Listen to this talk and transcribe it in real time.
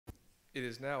It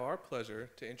is now our pleasure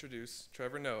to introduce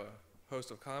Trevor Noah,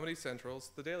 host of Comedy Central's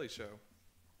The Daily Show.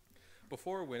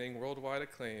 Before winning worldwide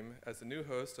acclaim as the new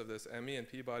host of this Emmy and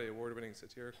Peabody-award winning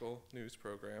satirical news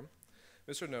program,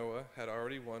 Mr. Noah had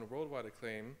already won worldwide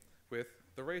acclaim with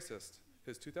The Racist,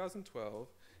 his 2012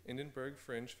 Edinburgh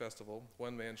Fringe Festival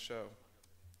one-man show.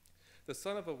 The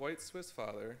son of a white Swiss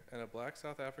father and a black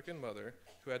South African mother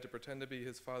who had to pretend to be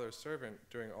his father's servant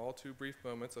during all too brief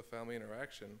moments of family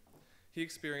interaction, he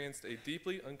experienced a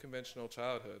deeply unconventional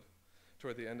childhood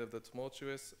toward the end of the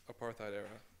tumultuous apartheid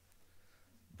era.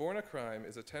 Born a Crime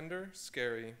is a tender,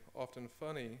 scary, often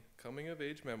funny,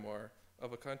 coming-of-age memoir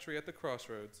of a country at the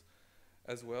crossroads,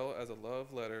 as well as a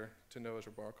love letter to Noah's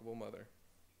remarkable mother.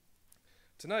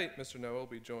 Tonight, Mr. Noah will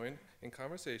be joined in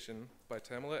conversation by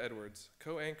Tamala Edwards,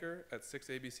 co-anchor at 6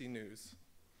 ABC News.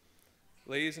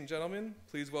 Ladies and gentlemen,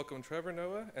 please welcome Trevor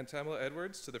Noah and Tamala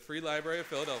Edwards to the Free Library of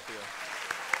Philadelphia.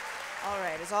 All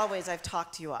right, as always, I've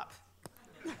talked you up.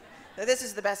 This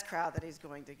is the best crowd that he's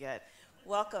going to get.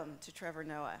 Welcome to Trevor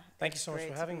Noah. Thank you so much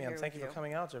for having me, and thank you for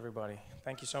coming out, everybody.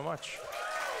 Thank you so much.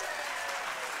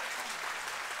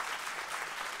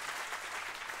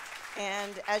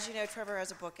 And as you know, Trevor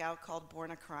has a book out called Born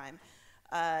a Crime.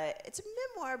 It's a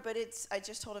memoir, but I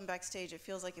just told him backstage, it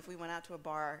feels like if we went out to a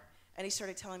bar and he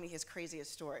started telling me his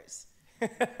craziest stories.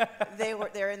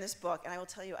 They're in this book, and I will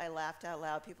tell you, I laughed out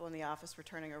loud. People in the office were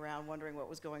turning around, wondering what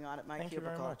was going on at my cubicle. Thank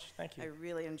you very much. Thank you. I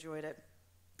really enjoyed it.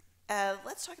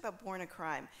 Let's talk about Born a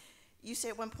Crime. You say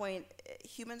at one point,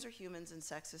 humans are humans and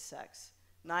sex is sex.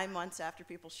 9 months after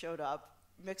people showed up,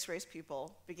 mixed race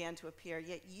people began to appear,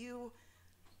 yet you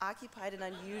occupied an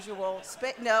unusual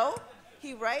space. No,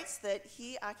 he writes that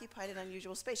he occupied an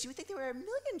unusual space. You would think there were a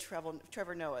million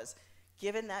Trevor Noahs,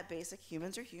 given that basic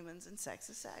humans are humans and sex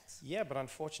is sex. Yeah, but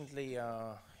unfortunately,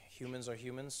 humans are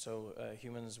humans, so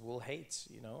humans will hate,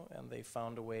 you know, and they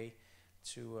found a way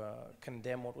to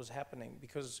condemn what was happening,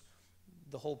 because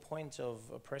the whole point of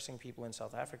oppressing people in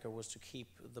South Africa was to keep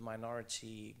the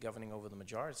minority governing over the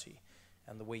majority.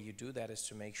 And the way you do that is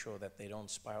to make sure that they don't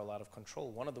spiral out of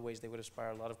control. One of the ways they would have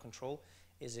spiraled out of control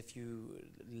is if you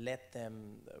let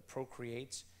them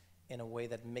procreate in a way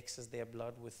that mixes their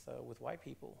blood with white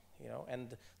people, you know.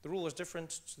 And the rule was different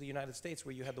to the United States,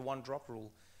 where you had the one-drop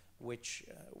rule, which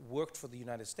worked for the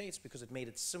United States because it made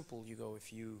it simple. You go,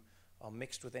 if you are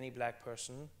mixed with any black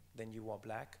person, then you are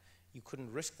black. You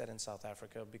couldn't risk that in South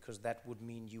Africa because that would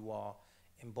mean you are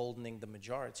emboldening the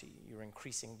majority. You're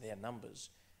increasing their numbers.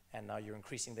 And now you're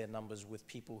increasing their numbers with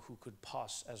people who could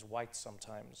pass as white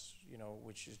sometimes, you know,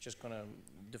 which is just going to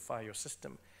defy your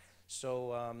system.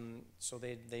 So, so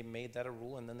they made that a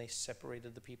rule, and then they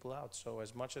separated the people out. So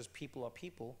as much as people are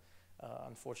people,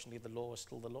 unfortunately, the law is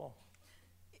still the law.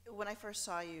 When I first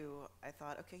saw you, I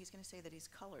thought, okay, he's going to say that he's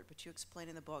colored, but you explain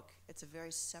in the book it's a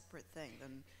very separate thing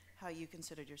than how you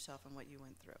considered yourself and what you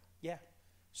went through. Yeah.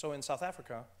 So in South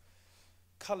Africa,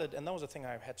 colored, and that was a thing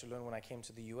I had to learn when I came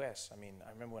to the US. I mean,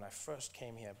 I remember when I first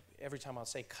came here, every time I'd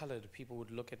say colored, people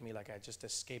would look at me like I just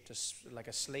escaped like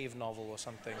a slave novel or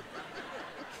something,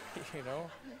 you know?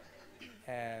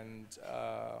 And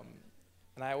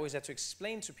I always had to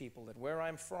explain to people that where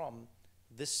I'm from,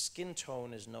 this skin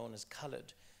tone is known as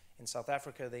colored. In South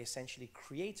Africa, they essentially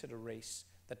created a race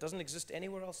that doesn't exist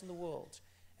anywhere else in the world.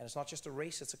 And it's not just a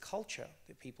race, it's a culture.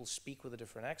 The people speak with a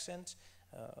different accent.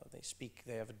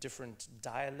 They have a different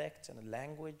dialect and a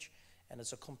language, and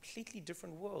it's a completely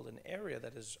different world, an area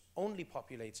that is only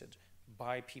populated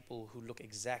by people who look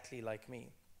exactly like me.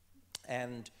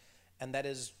 And that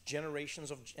is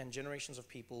generations of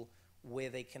people where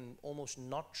they can almost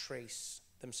not trace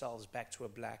themselves back to a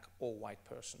black or white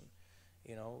person,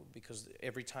 you know, because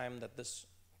every time that this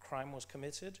crime was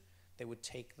committed, they would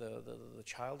take the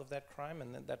child of that crime,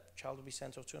 and then that child would be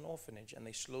sent off to an orphanage, and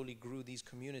they slowly grew these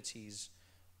communities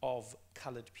of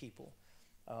colored people.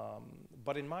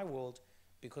 But in my world,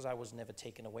 because I was never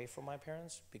taken away from my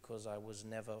parents, because I was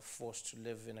never forced to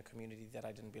live in a community that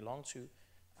I didn't belong to,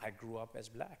 I grew up as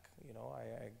black. You know,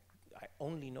 I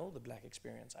only know the black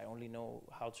experience. I only know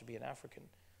how to be an African.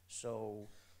 So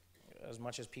as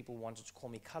much as people wanted to call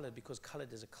me colored, because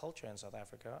colored is a culture in South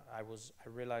Africa, I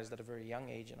realized at a very young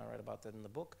age, and I read about that in the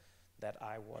book, that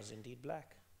I was indeed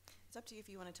black. It's up to you if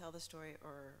you want to tell the story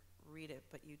or read it,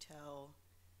 but you tell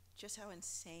just how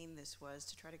insane this was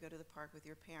to try to go to the park with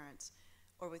your parents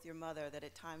or with your mother, that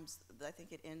at times, I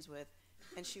think it ends with,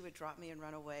 and she would drop me and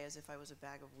run away as if I was a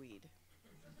bag of weed.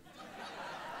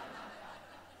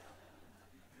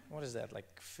 What is that, like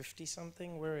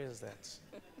 50-something? Where is that?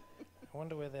 I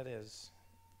wonder where that is.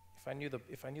 If I knew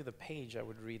the page, I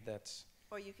would read that.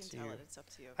 Or you can to tell you. it. It's up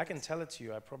to you. I can tell it to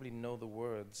you. I probably know the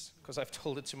words because I've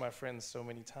told it to my friends so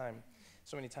many times.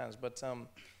 But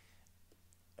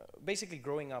basically,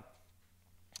 growing up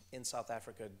in South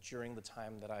Africa during the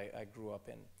time that I grew up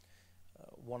in,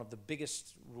 one of the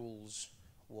biggest rules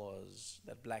was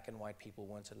that black and white people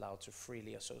weren't allowed to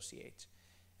freely associate.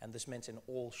 And this meant in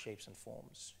all shapes and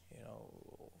forms,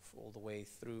 all the way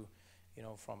through,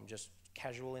 from just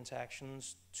casual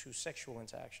interactions to sexual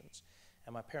interactions.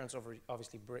 And my parents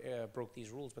obviously broke these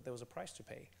rules, but there was a price to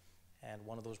pay. And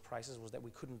one of those prices was that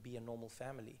we couldn't be a normal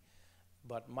family.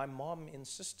 But my mom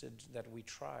insisted that we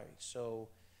try. So,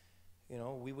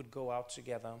 we would go out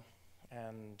together.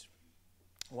 And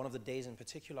one of the days in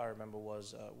particular I remember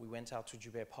was we went out to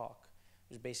Joubert Park.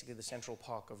 It was basically the central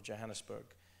park of Johannesburg.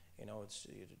 It's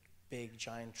big,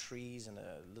 giant trees and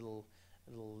a little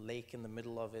lake in the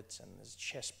middle of it, and there's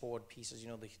chessboard pieces,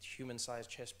 the human-sized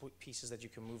chessboard pieces that you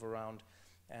can move around.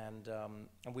 And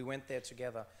we went there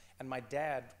together. And my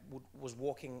dad was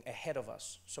walking ahead of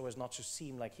us so as not to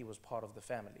seem like he was part of the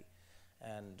family.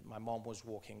 And my mom was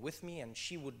walking with me, and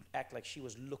she would act like she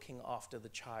was looking after the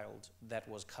child that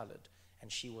was colored,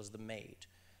 and she was the maid.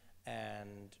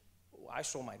 And I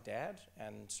saw my dad,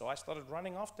 and so I started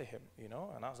running after him,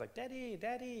 and I was like, "Daddy,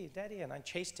 Daddy, Daddy," and I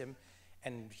chased him,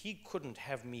 and he couldn't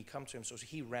have me come to him, so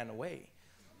he ran away.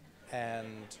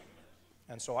 And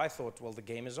so I thought, well, the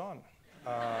game is on.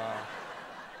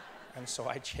 And so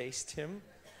I chased him,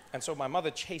 and so my mother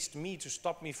chased me to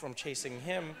stop me from chasing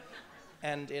him.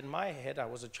 And in my head, I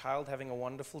was a child having a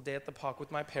wonderful day at the park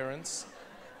with my parents,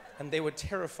 and they were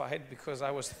terrified because I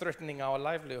was threatening our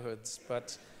livelihoods.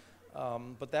 But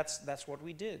that's what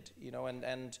we did,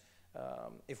 And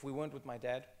if we weren't with my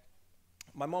dad,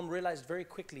 my mom realized very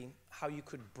quickly how you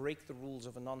could break the rules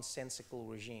of a nonsensical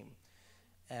regime.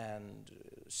 And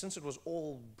since it was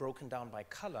all broken down by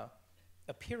color,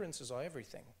 appearances are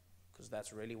everything, because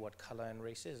that's really what color and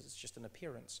race is. It's just an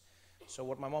appearance. So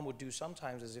what my mom would do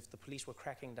sometimes is, if the police were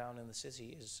cracking down in the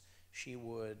city, is she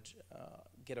would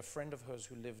get a friend of hers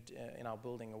who lived in our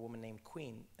building, a woman named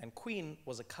Queen. And Queen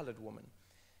was a colored woman.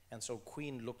 And so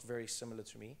Queen looked very similar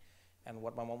to me. And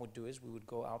what my mom would do is we would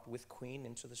go out with Queen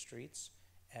into the streets,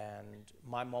 and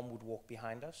my mom would walk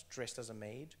behind us dressed as a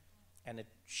maid, and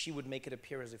she would make it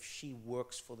appear as if she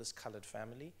works for this colored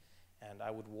family. And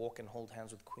I would walk and hold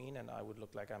hands with Queen, and I would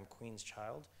look like I'm Queen's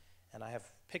child. And I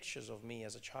have pictures of me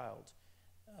as a child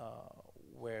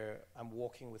where I'm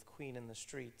walking with Queen in the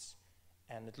streets,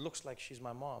 and it looks like she's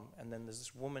my mom. And then there's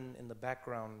this woman in the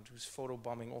background who's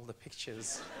photobombing all the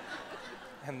pictures,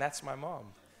 and that's my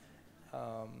mom.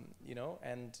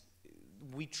 And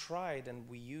we tried and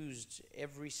we used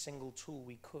every single tool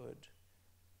we could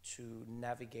to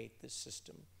navigate this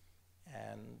system.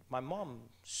 And my mom,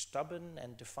 stubborn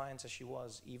and defiant as she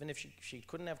was, even if she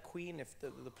couldn't have Queen, if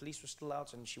the police were still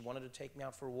out and she wanted to take me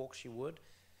out for a walk, she would.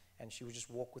 And she would just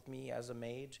walk with me as a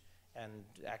maid and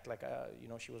act like,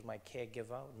 she was my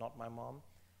caregiver, not my mom.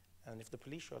 And if the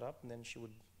police showed up, then she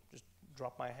would just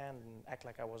drop my hand and act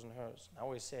like I wasn't hers. And I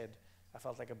always said I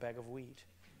felt like a bag of weed.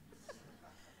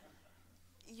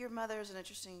 Your mother is an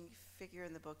interesting figure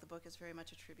in the book. The book is very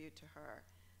much a tribute to her.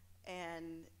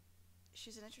 And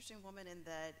she's an interesting woman in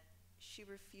that she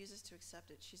refuses to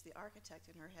accept it. She's the architect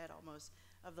in her head almost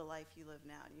of the life you live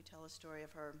now. And you tell a story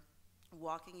of her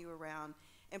walking you around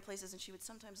in places, and she would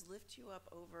sometimes lift you up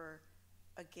over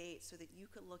a gate so that you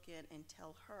could look in and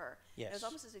tell her. Yes. It was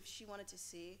almost as if she wanted to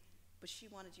see, but she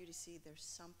wanted you to see there's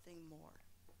something more.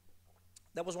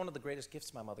 That was one of the greatest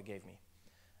gifts my mother gave me.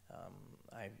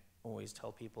 I always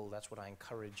tell people that's what I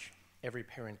encourage every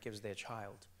parent gives their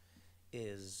child,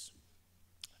 is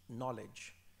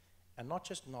knowledge. And not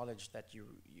just knowledge that you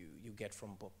get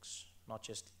from books, not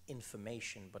just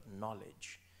information, but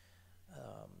knowledge.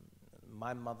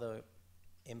 My mother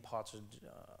imparted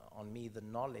on me the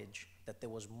knowledge that there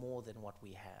was more than what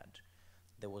we had.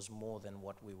 There was more than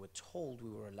what we were told we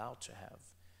were allowed to have.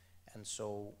 And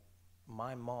so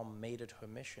my mom made it her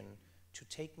mission to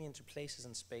take me into places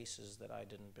and spaces that I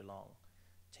didn't belong,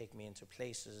 take me into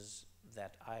places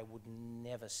that I would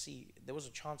never see. There was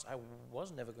a chance I was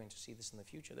never going to see this in the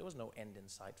future. There was no end in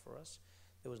sight for us.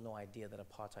 There was no idea that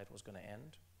apartheid was going to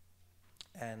end.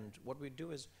 And what we'd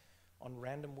do is, on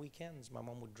random weekends, my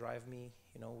mom would drive me,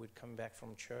 we'd come back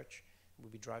from church,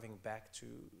 we'd be driving back to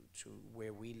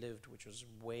where we lived, which was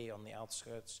way on the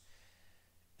outskirts,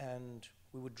 and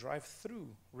we would drive through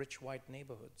rich white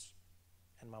neighborhoods.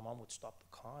 And my mom would stop the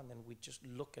car, and then we'd just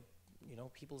look at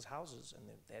people's houses, and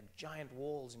they had giant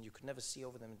walls, and you could never see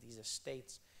over them, these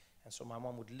estates. And so my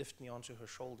mom would lift me onto her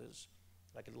shoulders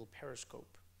like a little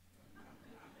periscope,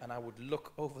 and I would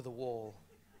look over the wall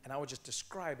And I would just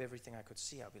describe everything I could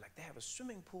see. I'd be like, they have a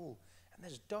swimming pool, and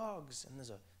there's dogs, and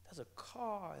there's a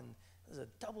car, and there's a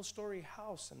double-story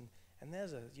house, and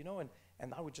there's a, you know,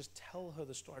 and I would just tell her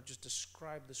the story. I'd just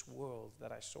describe this world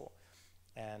that I saw.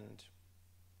 And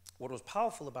what was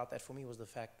powerful about that for me was the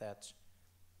fact that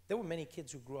there were many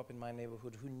kids who grew up in my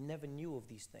neighborhood who never knew of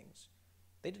these things.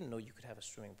 They didn't know you could have a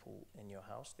swimming pool in your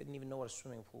house. They didn't even know what a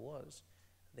swimming pool was.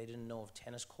 They didn't know of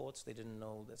tennis courts. They didn't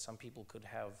know that some people could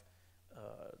have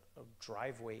a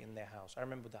driveway in their house. I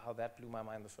remember how that blew my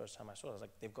mind the first time I saw it. I was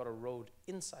like, they've got a road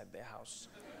inside their house.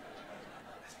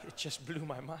 It just blew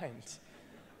my mind.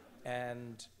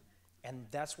 And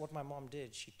that's what my mom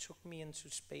did. She took me into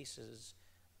spaces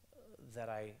that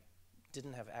I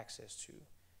didn't have access to.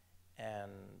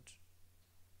 And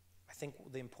I think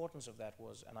the importance of that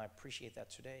was, and I appreciate that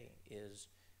today, is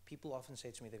people often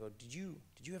say to me, they go, did you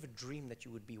ever dream that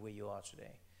you would be where you are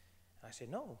today? And I say,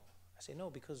 no. I say, no,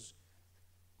 because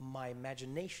my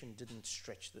imagination didn't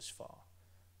stretch this far,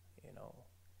 you know.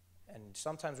 And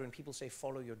sometimes when people say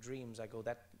follow your dreams, I go,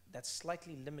 that's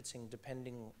slightly limiting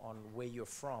depending on where you're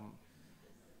from,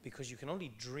 because you can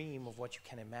only dream of what you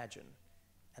can imagine.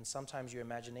 And sometimes your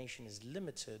imagination is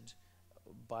limited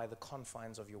by the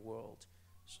confines of your world.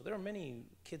 So there are many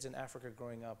kids in Africa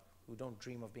growing up who don't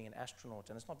dream of being an astronaut,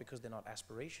 and it's not because they're not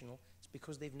aspirational, it's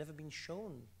because they've never been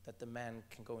shown that the man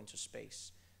can go into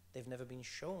space. They've never been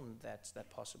shown that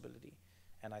possibility.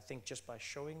 And I think just by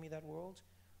showing me that world,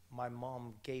 my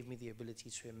mom gave me the ability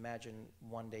to imagine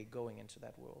one day going into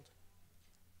that world.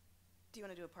 Do you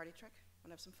want to do a party trick? Want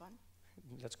to have some fun?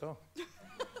 Let's go.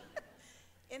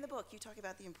 In the book, you talk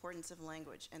about the importance of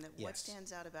language, and that what Yes.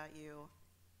 stands out about you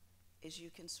is you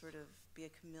can sort of be a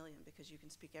chameleon because you can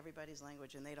speak everybody's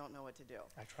language and they don't know what to do.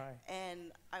 I try.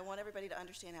 And I want everybody to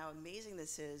understand how amazing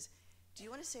this is. Do you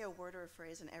want to say a word or a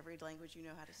phrase in every language you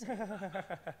know how to say?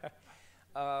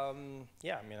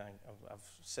 Yeah, I mean, I've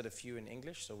said a few in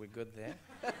English, so we're good there.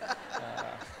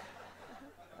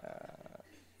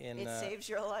 It saves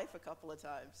your life a couple of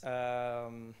times.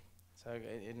 So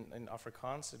in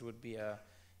Afrikaans, it would be,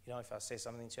 you know, if I say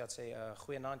something to you, I'd say,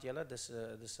 Goeienaand julle, dis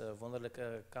 'n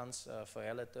wonderlike kans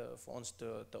vir ons te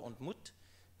ontmoet.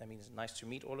 That means nice to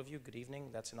meet all of you, good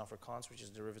evening. That's in Afrikaans, which is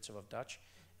a derivative of Dutch.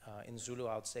 In Zulu,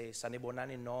 I would say,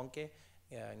 Sanibonani nonke,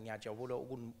 ngiyajabula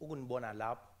ukunibona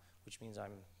lapha, which means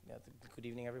good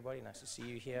evening, everybody, nice to see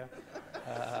you here.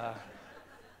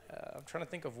 I'm trying to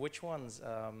think of which ones.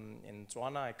 In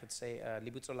Tswana, I could say,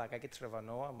 Libutso laka ke Trevor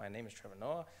Noah, my name is Trevor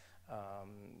Noah.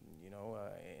 You know,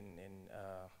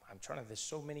 I'm trying to, there's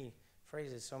so many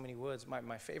phrases, so many words.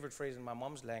 My favorite phrase in my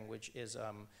mom's language is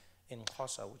in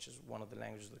Xhosa, which is one of the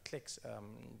languages of the cliques,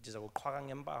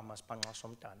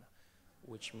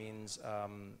 which means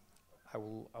I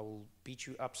will beat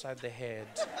you upside the head.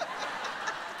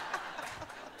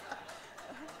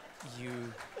 you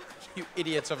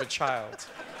idiots of a child.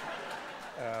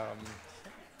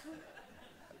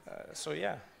 So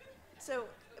yeah. So,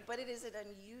 but it is an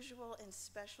unusual and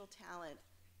special talent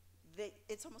that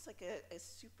it's almost like a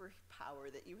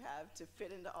superpower that you have to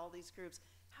fit into all these groups.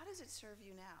 How does it serve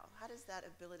you now? How does that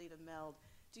ability to meld,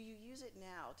 do you use it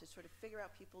now to sort of figure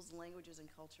out people's languages and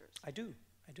cultures? I do.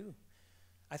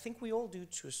 I think we all do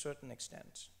to a certain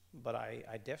extent, but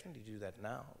I definitely do that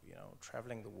now, you know,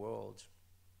 traveling the world.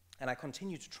 And I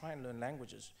continue to try and learn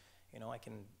languages. You know, I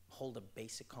can hold a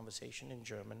basic conversation in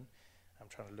German. I'm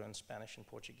trying to learn Spanish and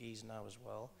Portuguese now as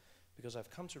well, because I've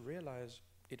come to realize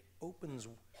it opens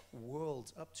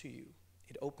worlds up to you.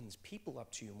 It opens people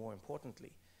up to you, more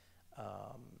importantly.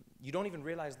 You don't even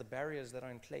realize the barriers that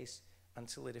are in place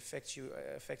until it affects you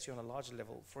on a larger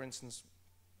level. For instance,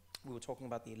 we were talking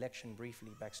about the election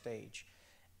briefly backstage,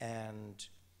 and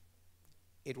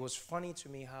it was funny to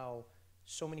me how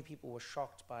so many people were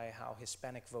shocked by how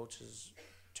Hispanic voters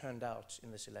turned out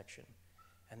in this election.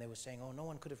 And they were saying, oh, no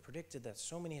one could have predicted that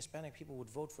so many Hispanic people would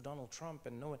vote for Donald Trump,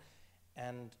 and no one.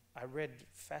 And I read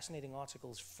fascinating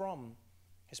articles from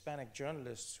Hispanic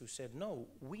journalists who said, no,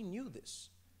 we knew this.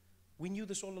 We knew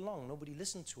this all along. Nobody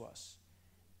listened to us.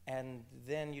 And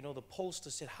then, you know, the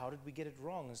pollster said, how did we get it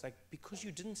wrong? It's like, because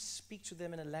you didn't speak to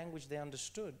them in a language they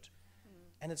understood.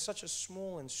 And it's such a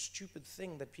small and stupid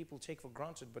thing that people take for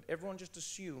granted, but everyone just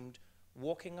assumed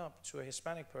walking up to a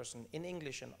Hispanic person in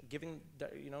English and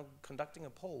conducting a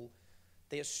poll,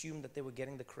 they assumed that they were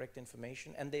getting the correct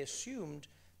information, and they assumed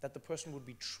that the person would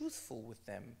be truthful with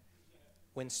them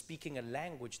when speaking a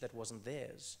language that wasn't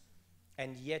theirs.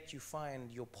 And yet you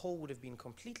find your poll would have been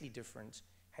completely different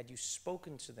had you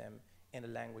spoken to them in a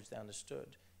language they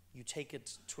understood. You take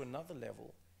it to another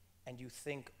level, and you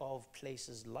think of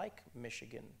places like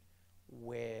Michigan,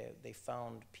 where they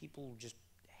found people just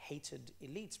hated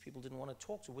elites. People didn't want to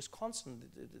talk to. Wisconsin,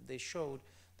 they showed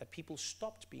that people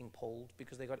stopped being polled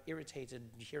because they got irritated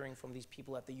hearing from these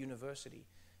people at the university.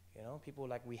 You know, people were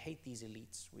like, we hate these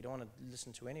elites. We don't want to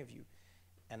listen to any of you.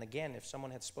 And again, if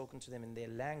someone had spoken to them in their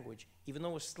language, even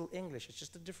though it's still English, it's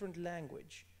just a different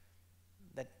language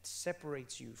that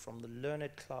separates you from the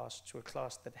learned class to a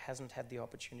class that hasn't had the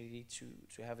opportunity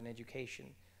to have an education.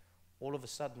 All of a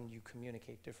sudden, you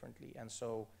communicate differently. And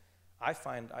so I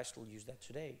find I still use that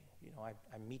today. You know,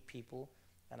 I meet people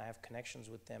and I have connections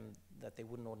with them that they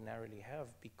wouldn't ordinarily have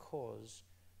because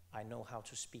I know how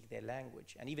to speak their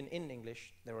language. And even in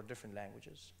English, there are different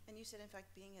languages. And you said, in fact,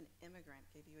 being an immigrant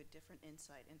gave you a different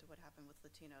insight into what happened with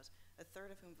Latinos, a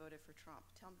third of whom voted for Trump.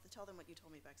 Tell them what you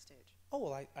told me backstage. Oh,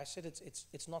 well, I said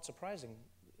it's not surprising.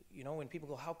 You know, when people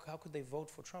go, how could they vote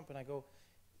for Trump? And I go,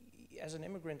 as an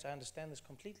immigrant, I understand this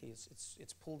completely.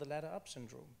 It's pull the ladder up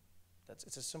syndrome.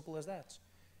 It's as simple as that.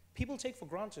 People take for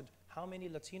granted how many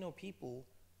Latino people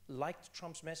liked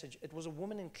Trump's message. It was a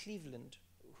woman in Cleveland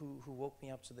who woke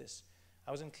me up to this.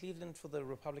 I was in Cleveland for the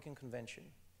Republican convention,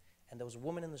 and there was a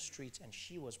woman in the streets, and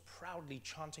she was proudly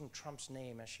chanting Trump's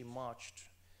name as she marched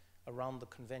around the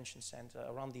convention center,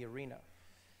 around the arena.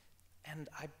 And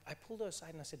I pulled her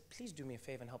aside and I said, please do me a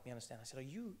favor and help me understand. I said,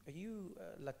 are you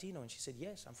Latino? And she said,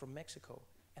 yes, I'm from Mexico.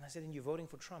 And I said, and you're voting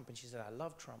for Trump? And she said, I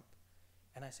love Trump.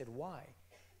 And I said, why?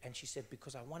 And she said,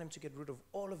 because I want him to get rid of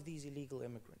all of these illegal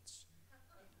immigrants.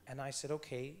 And I said,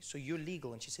 okay, so you're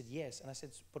legal? And she said, yes. And I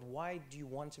said, but why do you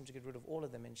want him to get rid of all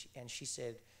of them? And she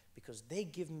said, because they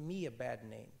give me a bad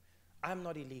name. I'm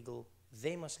not illegal,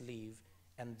 they must leave,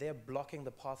 and they're blocking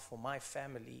the path for my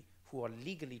family who are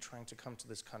legally trying to come to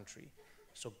this country.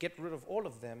 So get rid of all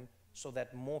of them so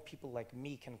that more people like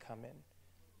me can come in.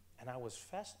 And I was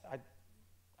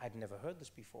I'd never heard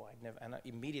this before.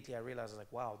 Immediately I realized,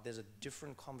 like, wow, there's a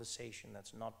different conversation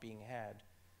that's not being had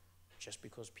just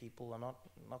because people are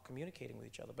not communicating with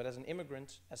each other. But as an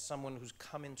immigrant, as someone who's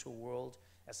come into a world,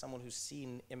 as someone who's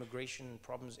seen immigration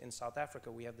problems in South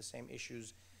Africa, we have the same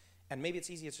issues. And maybe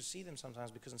it's easier to see them sometimes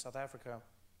because in South Africa,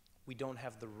 we don't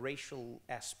have the racial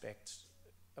aspect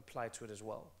applied to it as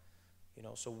well. You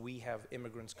know, so we have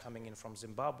immigrants coming in from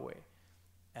Zimbabwe,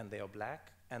 and they are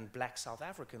black, and black South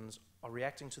Africans are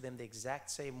reacting to them the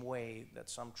exact same way that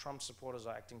some Trump supporters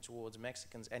are acting towards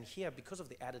Mexicans. And here, because of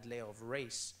the added layer of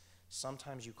race,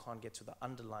 sometimes you can't get to the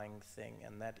underlying thing,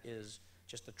 and that is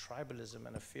just a tribalism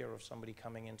and a fear of somebody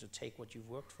coming in to take what you've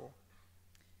worked for.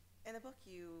 In the book,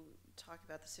 you talk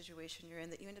about the situation you're in,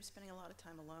 that you end up spending a lot of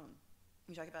time alone.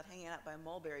 You talk about hanging out by a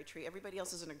mulberry tree. Everybody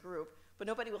else is in a group, but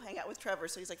nobody will hang out with Trevor,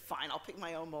 so he's like, fine, I'll pick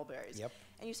my own mulberries. Yep.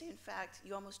 And you say, in fact,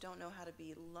 you almost don't know how to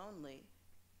be lonely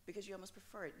because you almost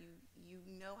prefer it. You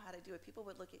know how to do it. People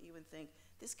would look at you and think,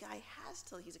 this guy has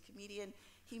to, he's a comedian,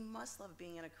 he must love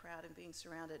being in a crowd and being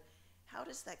surrounded. How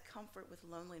does that comfort with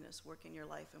loneliness work in your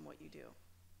life and what you do?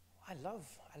 I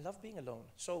love being alone.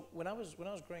 So when I was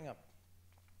growing up,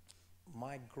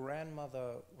 my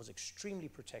grandmother was extremely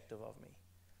protective of me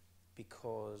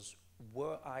because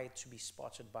were I to be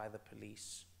spotted by the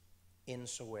police in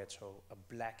Soweto, a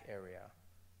black area,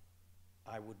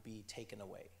 I would be taken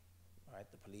away, right?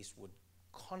 The police would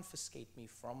confiscate me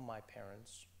from my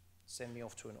parents, send me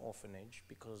off to an orphanage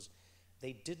because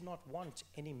they did not want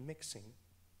any mixing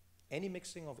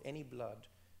of any blood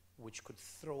which could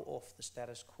throw off the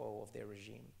status quo of their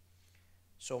regime.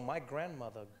 So my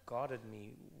grandmother guarded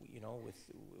me, you know, with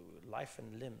life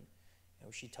and limb. You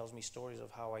know, she tells me stories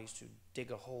of how I used to dig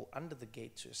a hole under the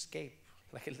gate to escape,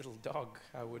 like a little dog.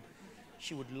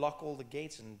 She would lock all the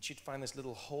gates and she'd find this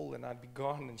little hole and I'd be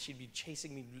gone and she'd be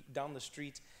chasing me down the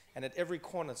street, and at every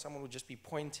corner someone would just be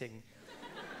pointing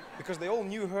because they all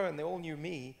knew her and they all knew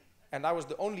me, and I was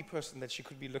the only person that she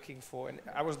could be looking for, and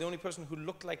I was the only person who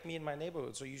looked like me in my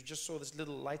neighborhood. So you just saw this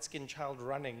little light-skinned child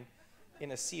running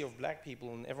in a sea of black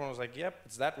people, and everyone was like, yep,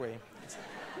 it's that way.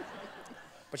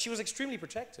 But she was extremely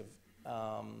protective,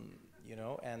 you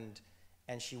know,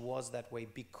 and she was that way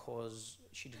because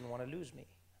she didn't want to lose me.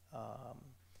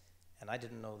 And I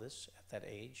didn't know this at that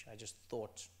age. I just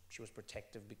thought she was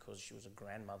protective because she was a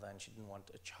grandmother and she didn't want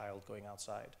a child going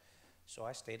outside. So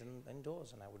I stayed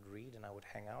indoors and I would read and I would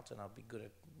hang out and I'd be good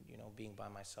at, you know, being by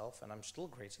myself, and I'm still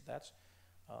great at that.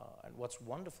 And what's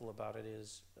wonderful about it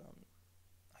is,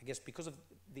 I guess because of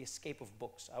the escape of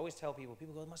books. I always tell people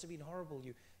go, it must have been horrible,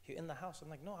 you're in the house. I'm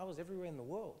like, no, I was everywhere in the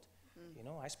world. You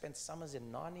know, I spent summers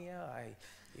in Narnia. I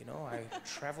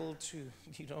traveled to,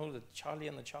 you know, the Charlie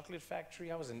and the Chocolate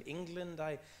Factory. I was in England.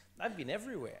 I've been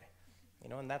everywhere, you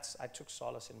know, and I took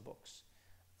solace in books.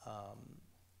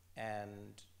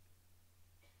 And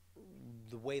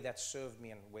the way that served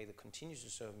me and the way that continues to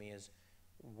serve me is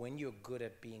when you're good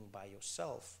at being by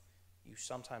yourself, you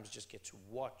sometimes just get to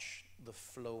watch the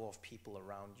flow of people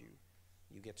around you.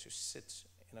 You get to sit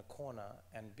in a corner,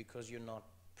 and because you're not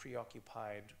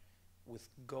preoccupied with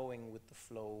going with the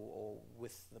flow or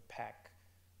with the pack,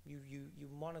 you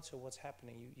monitor what's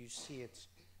happening. You see it,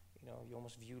 you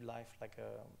almost view life like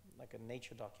a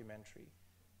nature documentary.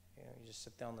 You just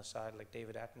sit down the side like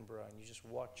David Attenborough and you just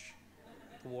watch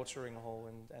the watering hole,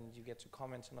 and you get to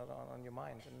comment on your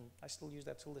mind. And I still use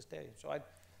that till this day. So I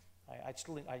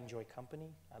enjoy company.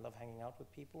 I love hanging out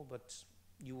with people, but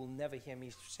you will never hear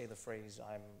me say the phrase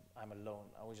I'm alone.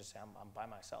 I always just say I'm by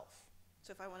myself.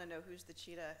 So if I want to know who's the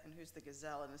cheetah and who's the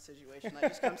gazelle in a situation, I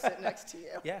just come sit next to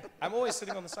you. Yeah, I'm always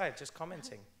sitting on the side, just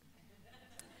commenting.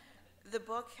 The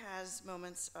book has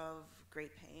moments of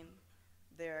great pain.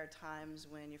 There are times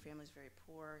when your family's very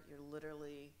poor. You're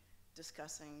literally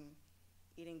discussing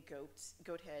eating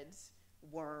goat heads,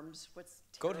 worms. What's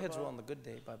terrible. Goat heads were on the good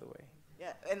day, by the way.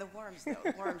 Yeah, and the worms,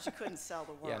 though. Worms, you couldn't sell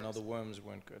the worms. Yeah, no, the worms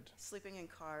weren't good. Sleeping in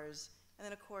cars. And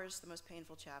then, of course, the most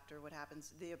painful chapter, what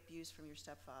happens, the abuse from your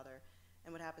stepfather,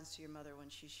 and what happens to your mother when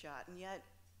she's shot. And yet,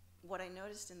 what I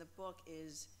noticed in the book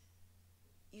is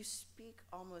you speak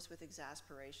almost with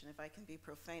exasperation, if I can be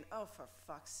profane. Oh, for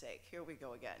fuck's sake, here we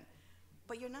go again.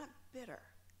 But you're not bitter.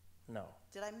 No.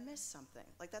 Did I miss something?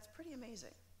 Like, that's pretty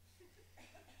amazing.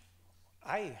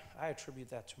 I attribute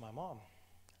that to my mom.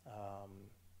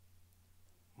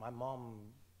 My mom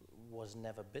was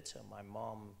never bitter. My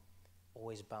mom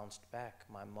always bounced back.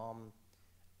 My mom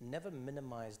never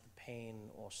minimized the pain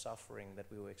or suffering that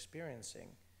we were experiencing,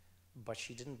 but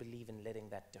she didn't believe in letting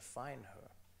that define her.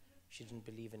 She didn't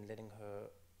believe in letting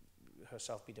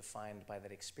herself be defined by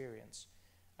that experience.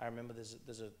 I remember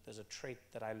there's a trait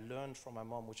that I learned from my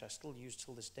mom, which I still use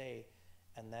till this day,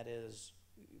 and that is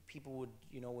people would,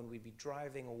 when we'd be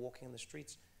driving or walking in the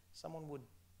streets, someone would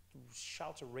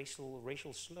shout a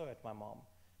racial slur at my mom,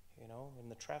 in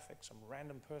the traffic. Some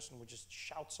random person would just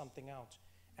shout something out,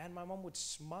 and my mom would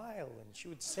smile and she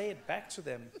would say it back to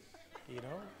them,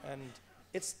 and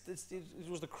it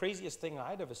was the craziest thing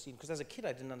I'd ever seen, because as a kid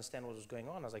I didn't understand what was going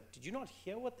on. I was like, did you not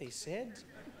hear what they said?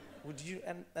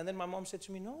 And then my mom said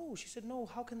to me, no. She said, no,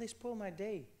 how can they spoil my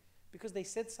day? Because they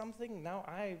said something, now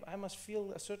I must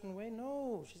feel a certain way?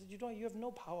 No. She said, you have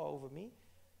no power over me.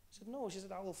 I said, no. She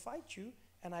said, I will fight you,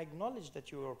 and I acknowledge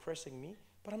that you are oppressing me,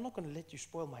 but I'm not going to let you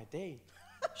spoil my day.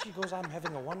 She goes, I'm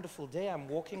having a wonderful day. I'm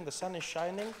walking, the sun is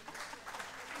shining.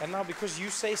 And now because you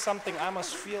say something, I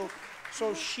must feel.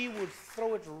 So she would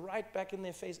throw it right back in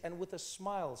their face, and with a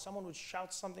smile, someone would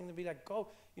shout something to be like, go,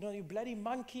 you bloody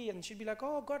monkey. And she'd be like,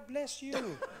 oh, God bless you.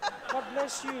 God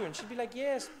bless you. And she'd be like,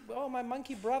 yes, oh, my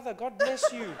monkey brother, God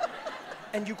bless you.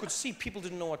 And you could see people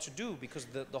didn't know what to do, because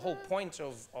the whole point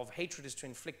of hatred is to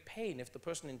inflict pain. If the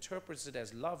person interprets it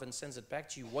as love and sends it back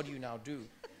to you, what do you now do?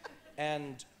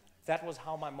 And that was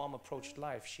how my mom approached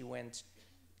life. She went,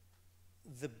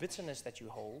 the bitterness that you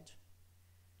hold,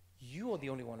 you are the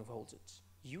only one who holds it.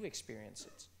 You experience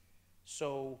it.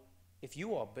 So if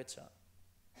you are bitter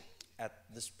at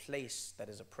this place that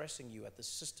is oppressing you, at the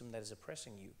system that is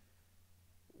oppressing you,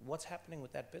 what's happening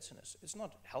with that bitterness? It's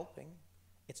not helping.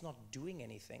 It's not doing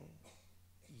anything.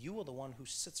 You are the one who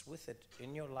sits with it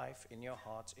in your life, in your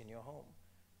heart, in your home.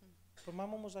 But my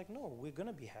mom was like, no, we're going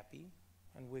to be happy,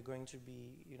 and we're going to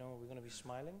be, we're going to be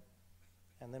smiling.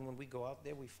 And then when we go out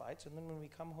there, we fight. And then when we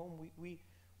come home,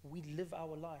 we live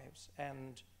our lives.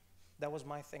 And that was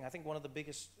my thing. I think one of the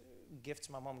biggest gifts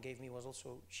my mom gave me was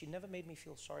also, she never made me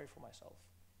feel sorry for myself.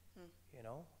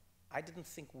 I didn't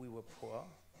think we were poor.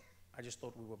 I just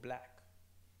thought we were black,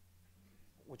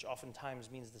 which oftentimes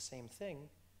means the same thing,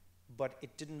 but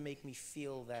it didn't make me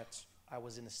feel that I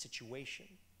was in a situation.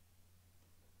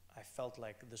 I felt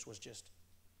like this was just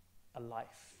a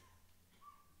life.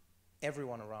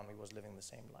 Everyone around me was living the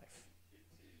same life.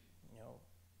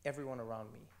 Everyone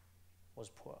around me was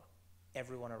poor.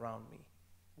 Everyone around me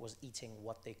was eating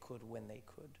what they could when they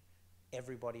could.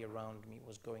 Everybody around me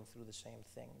was going through the same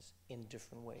things in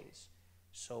different ways.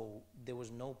 So there was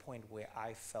no point where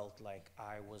I felt like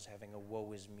I was having a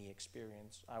woe is me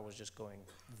experience. I was just going,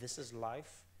 this is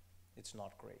life, it's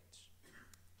not great.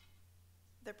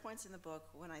 There are points in the book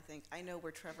when I know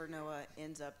where Trevor Noah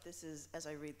ends up. This is, as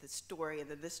I read the story, and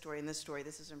then this story, and this story,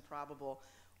 this is improbable.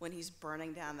 When he's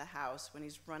burning down the house, when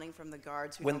he's running from the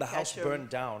guards who when don't the house catch him. burned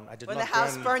down, I did When not the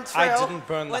house burn. burned through. I didn't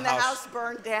burn the when house. the house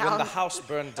burned down. When the house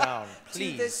burned down,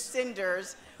 please. To the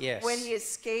cinders. Yes. When he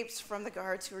escapes from the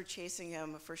guards who are chasing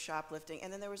him for shoplifting.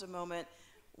 And then there was a moment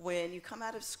when you come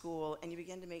out of school and you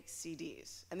begin to make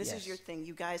CDs. And this is Yes. your thing.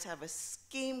 You guys have a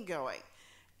scheme going.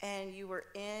 And you were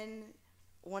in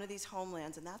one of these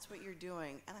homelands, and that's what you're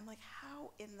doing. And I'm like,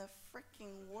 how in the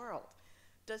freaking world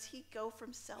does he go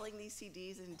from selling these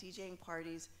CDs and DJing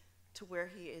parties to where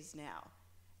he is now?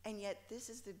 And yet, this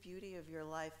is the beauty of your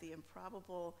life, the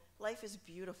improbable. Life is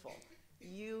beautiful.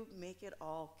 You make it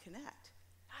all connect.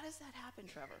 How does that happen,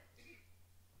 Trevor?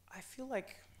 I feel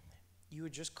like you were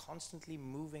just constantly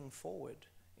moving forward.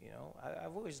 You know,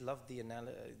 I've always loved the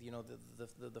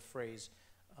phrase,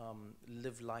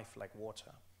 live life like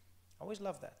water. I always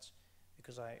loved that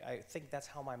because I think that's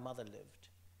how my mother lived.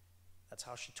 That's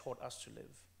how she taught us to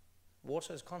live.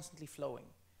 Water is constantly flowing.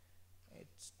 It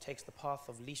takes the path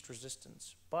of least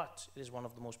resistance, but it is one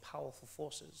of the most powerful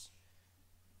forces.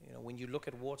 You know, when you look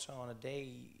at water on a day,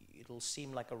 it'll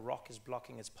seem like a rock is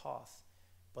blocking its path,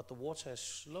 but the water is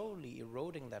slowly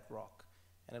eroding that rock,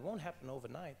 and it won't happen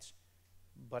overnight,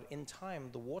 but in time,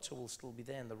 the water will still be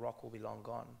there and the rock will be long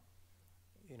gone,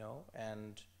 you know,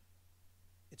 and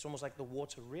it's almost like the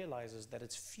water realizes that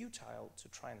it's futile to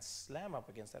try and slam up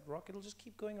against that rock. It'll just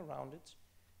keep going around it.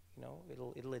 You know,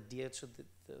 it'll adhere to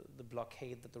the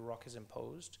blockade that the rock has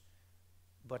imposed,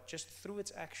 but just through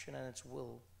its action and its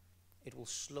will, it will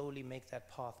slowly make that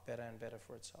path better and better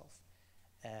for itself.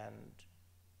 And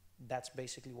that's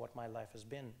basically what my life has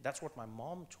been. That's what my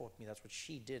mom taught me. That's what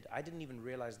she did. I didn't even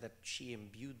realize that she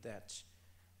imbued that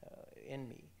in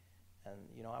me. And,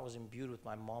 you know, I was imbued with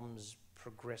my mom's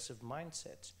progressive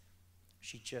mindset.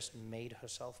 She just made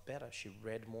herself better. She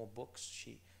read more books.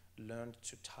 She learned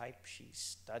to type. She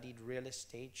studied real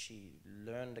estate. She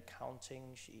learned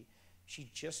accounting.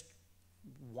 She just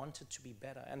wanted to be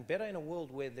better, and better in a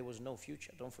world where there was no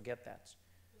future. Don't forget that.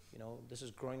 You know, this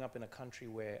is growing up in a country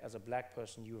where, as a black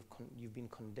person, you've been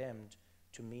condemned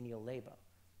to menial labor.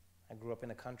 I grew up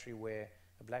in a country where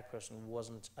a black person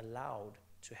wasn't allowed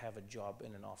to have a job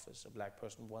in an office. A black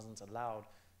person wasn't allowed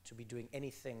to be doing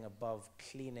anything above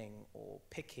cleaning or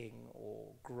picking or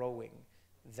growing.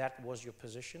 That was your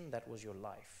position, that was your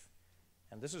life.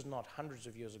 And this is not hundreds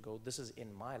of years ago, this is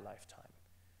in my lifetime,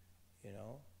 you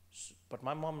know. But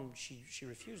my mom, she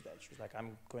refused that. She was like,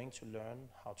 I'm going to learn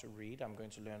how to read, I'm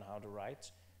going to learn how to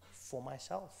write for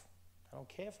myself. I don't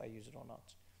care if I use it or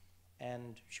not.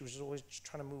 And she was always just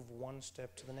trying to move one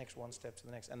step to the next, one step to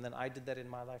the next. And then I did that in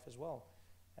my life as well.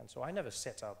 And so I never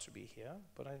set out to be here,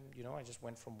 but I just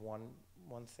went from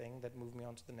one thing that moved me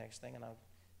on to the next thing, and I'm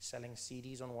selling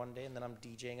CDs on one day, and then I'm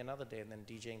DJing another day, and then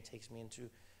DJing takes me into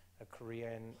a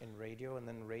career in radio, and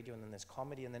then there's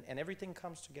comedy, and everything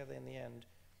comes together in the end.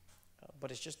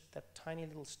 But it's just that tiny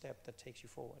little step that takes you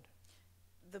forward.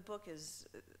 The book is,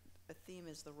 a theme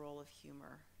is the role of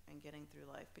humor and getting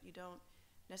through life, but you don't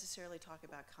necessarily talk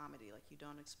about comedy. Like, you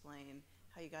don't explain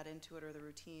how you got into it or the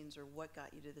routines or what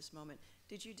got you to this moment.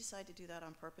 Did you decide to do that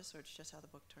on purpose, or it's just how the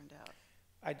book turned out?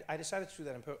 I decided to do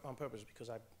that on purpose because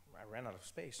I ran out of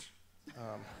space.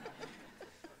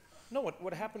 No,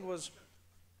 what happened was,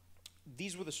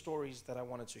 these were the stories that I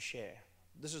wanted to share.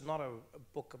 This is not a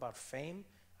book about fame.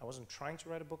 I wasn't trying to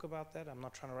write a book about that. I'm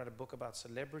not trying to write a book about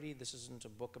celebrity. This isn't a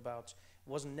book about, it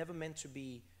was never meant to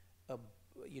be a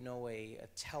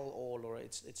tell-all, or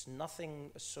it's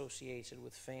nothing associated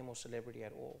with fame or celebrity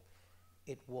at all.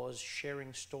 It was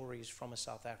sharing stories from a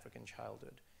South African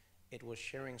childhood. It was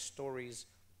sharing stories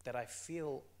that I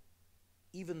feel,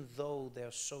 even though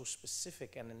they're so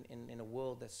specific and in a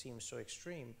world that seems so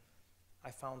extreme,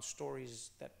 I found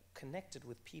stories that connected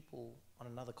with people on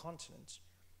another continent.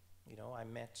 You know, I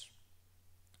met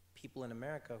people in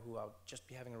America who I'll just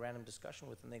be having a random discussion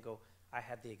with, and they go, I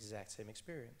had the exact same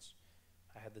experience.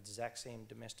 I had the exact same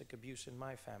domestic abuse in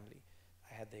my family.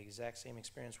 I had the exact same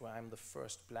experience where I'm the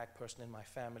first black person in my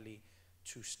family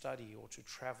to study or to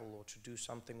travel or to do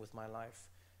something with my life.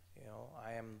 You know,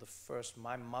 I am the first,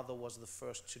 my mother was the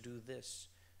first to do this.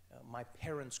 My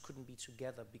parents couldn't be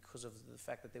together because of the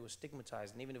fact that they were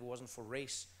stigmatized. And even if it wasn't for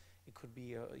race, it could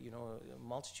be a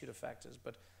multitude of factors.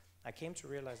 But I came to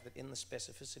realize that in the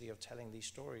specificity of telling these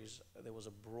stories, there was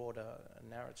a broader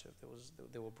narrative.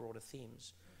 There were broader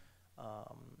themes.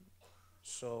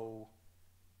 So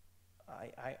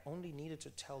I only needed to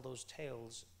tell those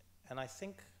tales. And I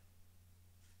think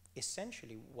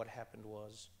essentially what happened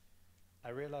was, I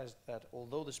realized that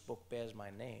although this book bears my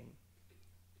name,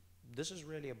 this is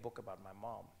really a book about my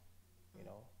mom. You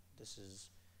know, this is,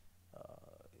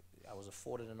 I was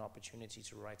afforded an opportunity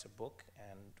to write a book,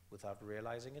 and without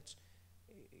realizing it,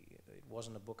 it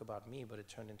wasn't a book about me, but it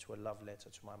turned into a love letter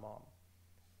to my mom,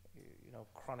 you know,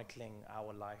 chronicling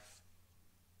our life.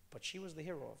 But she was the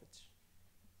hero of it.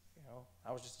 You know,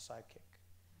 I was just a sidekick.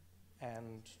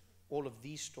 And all of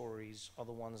these stories are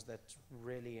the ones that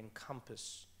really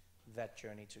encompass that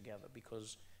journey together,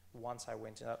 because once I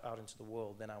went out into the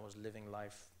world, then I was living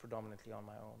life predominantly on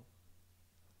my own.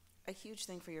 A huge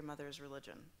thing for your mother is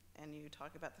religion. And you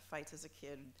talk about the fights as a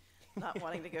kid, not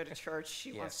wanting to go to church.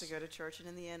 She wants to Yes. go to church. And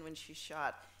in the end, when she's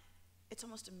shot, it's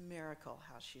almost a miracle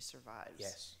how she survives.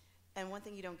 Yes. And one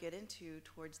thing you don't get into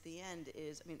towards the end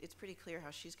is, I mean, it's pretty clear how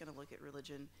she's going to look at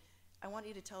religion. I want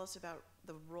you to tell us about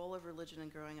the role of religion in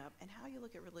growing up and how you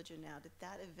look at religion now. Did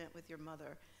that event with your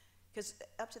mother, because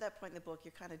up to that point in the book,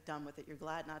 you're kind of done with it. You're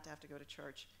glad not to have to go to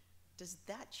church. Does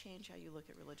that change how you look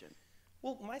at religion?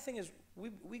 Well, my thing is,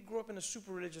 we grew up in a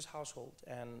super religious household,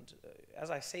 and as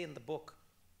I say in the book,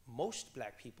 most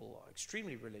black people are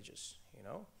extremely religious, you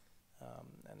know,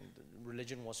 and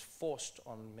religion was forced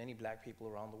on many black people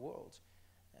around the world.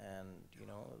 And you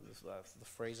know, the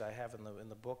phrase I have in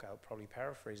the book, I'll probably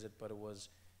paraphrase it, but it was,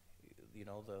 you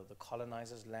know, the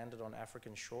colonizers landed on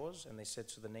African shores, and they said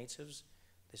to the natives,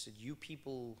 they said, "You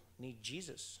people need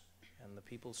Jesus," and the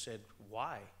people said,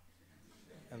 "Why?"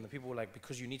 And the people were like,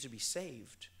 "Because you need to be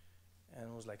saved." And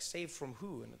it was like, saved from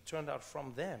who? And it turned out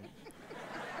from them.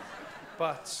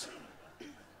 But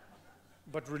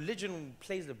religion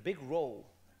plays a big role,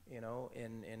 you know,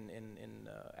 in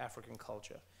African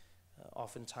culture.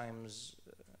 Oftentimes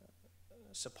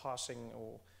surpassing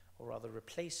or rather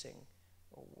replacing,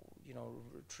 you know,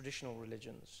 traditional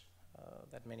religions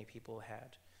that many people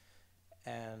had.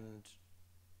 And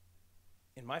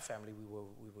in my family, we were,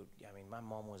 I mean, my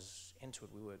mom was into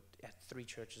it. We were at 3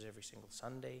 churches every single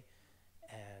Sunday.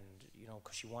 And, you know,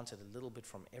 because she wanted a little bit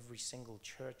from every single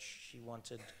church. She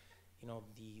wanted, you know,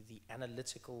 the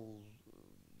analytical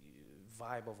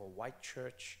vibe of a white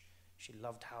church. She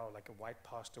loved how, like, a white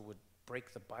pastor would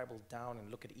break the Bible down and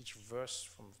look at each verse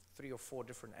from 3 or 4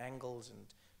 different angles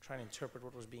and try and interpret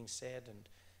what was being said. And,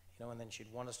 you know, and then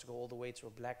she'd want us to go all the way to a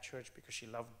black church because she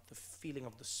loved the feeling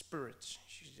of the spirit.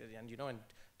 And, you know, and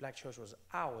black church was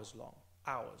hours long,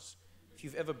 hours. If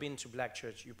you've ever been to black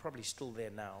church, you're probably still there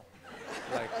now.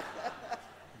 Like,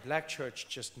 black church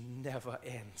just never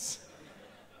ends.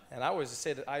 And I always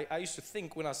said, I used to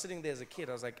think when I was sitting there as a kid,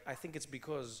 I was like, I think it's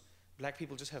because black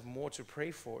people just have more to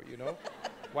pray for, you know?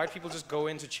 White people just go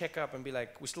in to check up and be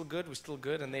like, we're still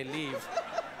good, and they leave.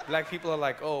 Black people are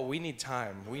like, oh, we need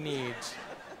time. We need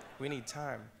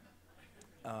time.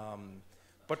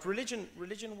 But religion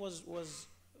was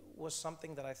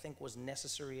something that I think was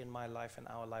necessary in my life and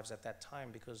our lives at that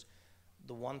time, because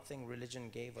the one thing religion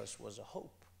gave us was a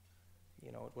hope.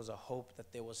 You know, it was a hope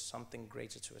that there was something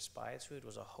greater to aspire to. It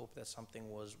was a hope that something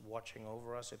was watching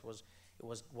over us. It was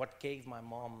what gave my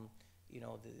mom, you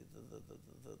know,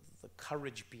 the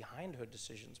courage behind her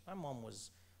decisions. My mom was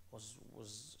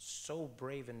so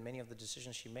brave in many of the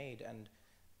decisions she made, and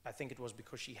I think it was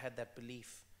because she had that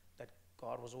belief that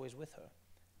God was always with her.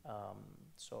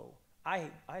 So I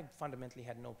fundamentally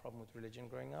had no problem with religion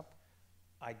growing up.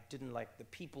 I didn't like the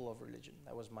people of religion.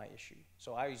 That was my issue.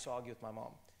 So I used to argue with my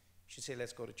mom. She'd say,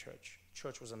 let's go to church.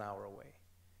 Church was an hour away.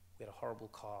 We had a horrible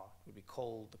car. It would be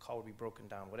cold. The car would be broken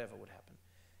down. Whatever would happen.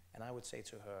 And I would say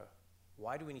to her,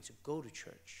 why do we need to go to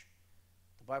church?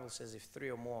 The Bible says if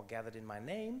 3 or more are gathered in my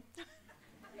name,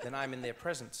 then I'm in their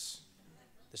presence.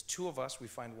 There's 2 of us. We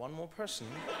find 1 more person.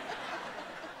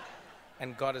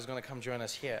 And God is going to come join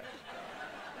us here.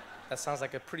 That sounds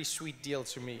like a pretty sweet deal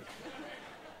to me.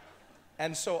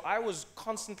 And so I was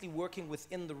constantly working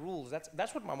within the rules.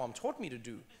 That's what my mom taught me to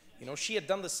do. You know, she had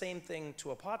done the same thing to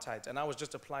apartheid, and I was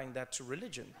just applying that to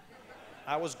religion.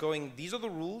 I was going, these are the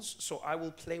rules, so I will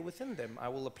play within them. I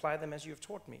will apply them as you have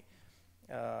taught me.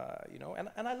 You know,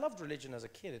 and I loved religion as a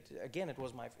kid. It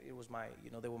was my,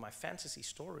 you know, they were my fantasy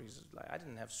stories. Like, I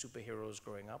didn't have superheroes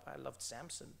growing up. I loved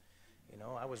Samson. You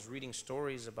know, I was reading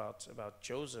stories about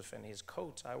Joseph and his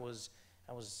coat. I was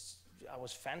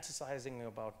fantasizing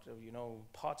about, you know,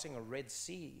 parting a Red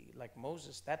Sea like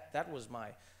Moses.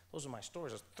 Those were my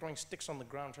stories. I was throwing sticks on the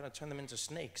ground, trying to turn them into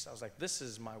snakes. I was like, this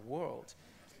is my world.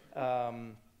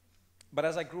 But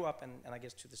as I grew up, and I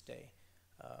guess to this day,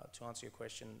 to answer your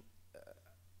question,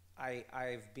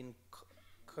 I've been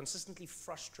consistently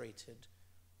frustrated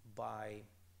by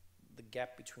the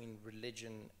gap between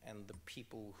religion and the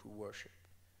people who worship.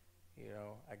 You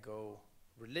know, I go,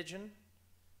 religion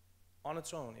on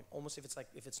its own, almost if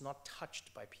it's not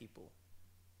touched by people,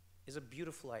 is a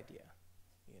beautiful idea.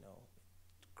 You know,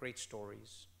 great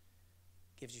stories,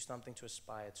 gives you something to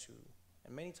aspire to,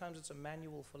 and many times it's a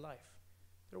manual for life.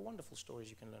 There are wonderful stories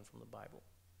you can learn from the Bible.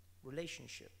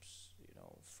 Relationships, you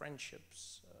know,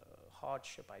 friendships,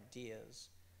 hardship, ideas,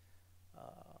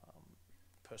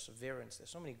 perseverance. There's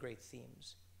so many great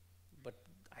themes, but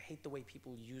I hate the way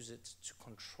people use it to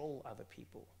control other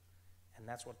people, and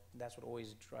that's what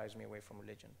always drives me away from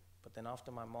religion. But then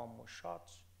after my mom was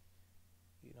shot,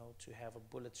 you know, to have a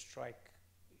bullet strike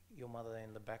your mother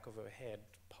in the back of her head,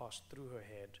 pass through her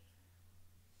head,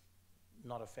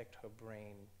 not affect her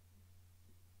brain,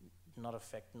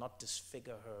 not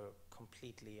disfigure her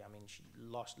completely. I mean, she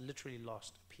literally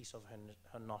lost a piece of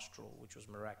her nostril, which was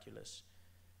miraculous.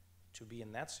 To be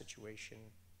in that situation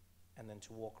and then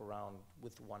to walk around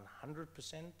with 100%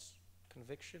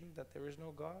 conviction that there is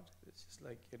no God, it's just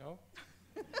like, you know,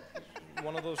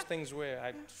 one of those things where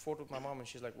I fought with my mom and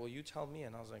she's like, well, you tell me.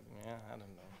 And I was like, yeah, I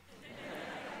don't know.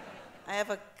 I have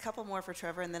a couple more for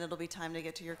Trevor, and then it'll be time to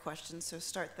get to your questions, so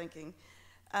start thinking.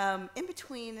 In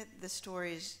between the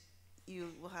stories,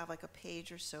 you will have like a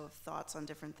page or so of thoughts on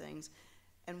different things,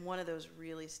 and one of those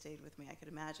really stayed with me. I could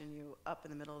imagine you up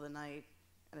in the middle of the night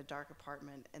in a dark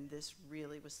apartment, and this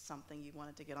really was something you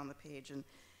wanted to get on the page, and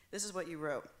this is what you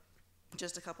wrote.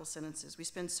 Just a couple sentences. We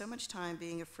spend so much time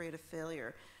being afraid of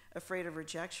failure, afraid of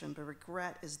rejection, but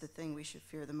regret is the thing we should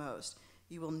fear the most.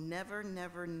 You will never,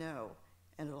 never know,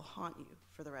 and it'll haunt you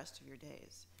for the rest of your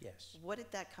days. Yes. What did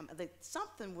that come? Like,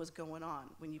 something was going on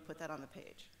when you put that on the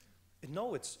page.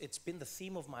 No, it's been the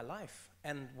theme of my life.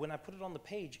 And when I put it on the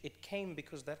page, it came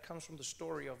because that comes from the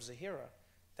story of Zahira.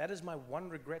 That is my one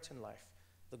regret in life.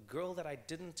 The girl that I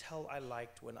didn't tell I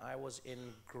liked when I was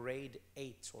in grade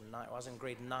 8 or 9, I was in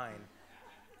grade 9,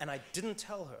 and I didn't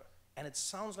tell her. And it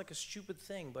sounds like a stupid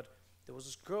thing, but there was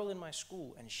this girl in my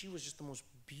school, and she was just the most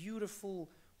beautiful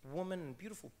woman and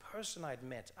beautiful person I'd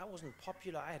met. I wasn't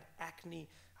popular, I had acne,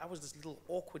 I was this little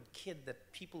awkward kid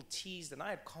that people teased, and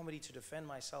I had comedy to defend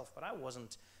myself, but I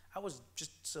wasn't. I was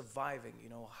just surviving, you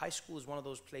know. High school is one of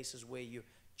those places where you're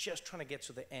just trying to get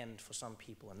to the end for some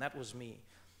people, and that was me.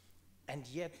 And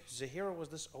yet, Zahira was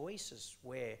this oasis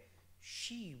where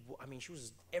she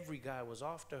was, every guy was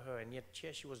after her, and yet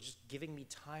she was just giving me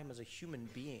time as a human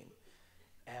being.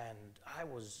 And I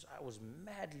was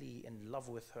madly in love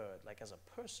with her, like as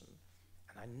a person.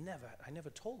 And I never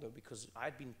told her because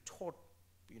I'd been taught,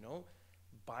 you know,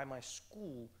 by my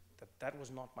school that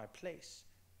was not my place.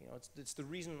 You know, it's the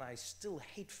reason I still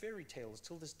hate fairy tales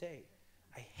till this day.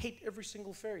 I hate every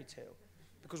single fairy tale.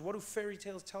 Because what do fairy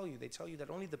tales tell you? They tell you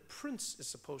that only the prince is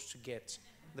supposed to get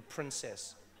the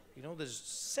princess. You know, there's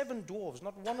 7 dwarves,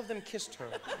 not one of them kissed her.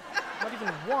 Not even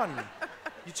one.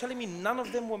 You're telling me none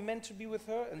of them were meant to be with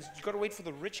her, and you got to wait for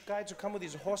the rich guy to come with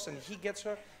his horse and he gets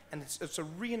her, and it's a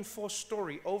reinforced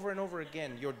story over and over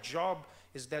again. Your job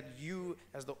is that you,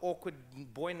 as the awkward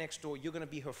boy next door, you're going to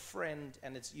be her friend,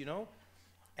 and it's, you know,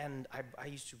 and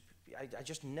I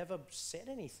just never said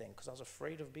anything because I was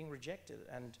afraid of being rejected.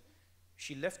 And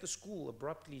she left the school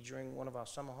abruptly during one of our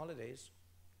summer holidays,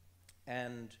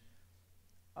 and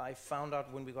I found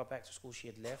out when we got back to school she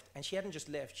had left, and she hadn't just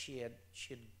left, she had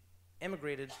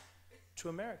emigrated to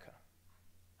America.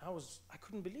 I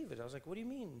couldn't believe it. I was like, what do you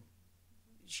mean?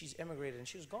 She's emigrated and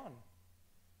she was gone.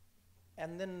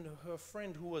 And then her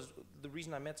friend, who was the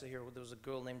reason I met her here, there was a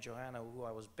girl named Johanna who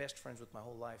I was best friends with my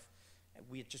whole life. And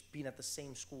we had just been at the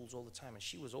same schools all the time, and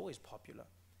she was always popular.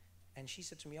 And she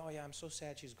said to me, oh yeah, I'm so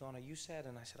sad she's gone. Are you sad?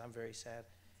 And I said, I'm very sad.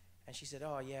 And she said,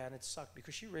 oh yeah, and it sucked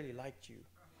because she really liked you.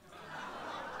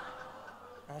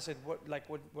 And I said, what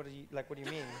do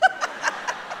you mean?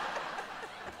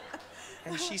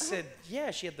 And she said,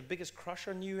 yeah, she had the biggest crush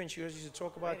on you, and she always used to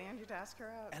talk about. Wait, Andrew, to ask her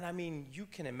out. And I mean, you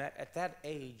can imagine at that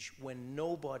age when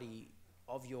nobody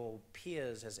of your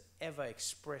peers has ever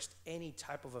expressed any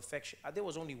type of affection. There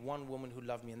was only one woman who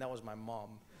loved me, and that was my mom,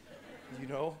 you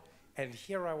know? And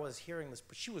here I was hearing this,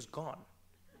 but she was gone.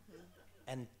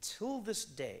 And till this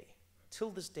day,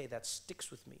 that sticks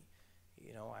with me.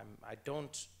 You know, I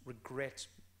don't regret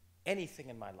anything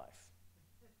in my life.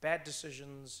 Bad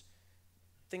decisions,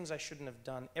 things I shouldn't have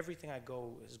done, everything I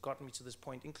go has gotten me to this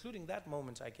point, including that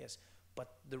moment, I guess.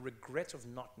 But the regret of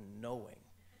not knowing,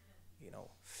 you know,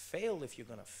 fail if you're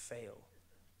going to fail.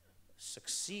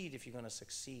 Succeed if you're going to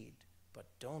succeed, but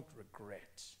don't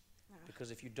regret.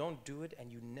 Because if you don't do it and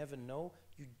you never know,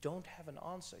 you don't have an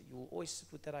answer. You will always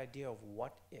sit with that idea of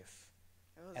what if.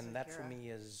 And that for me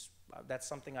is, that's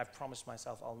something I've promised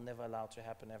myself I'll never allow to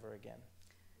happen ever again.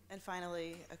 And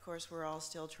finally, of course, we're all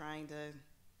still trying to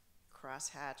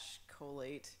crosshatch,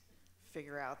 collate,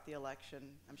 figure out the election.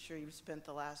 I'm sure you've spent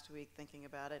the last week thinking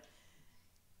about it.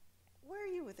 Where are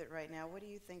you with it right now? What do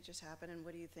you think just happened, and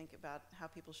what do you think about how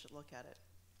people should look at it?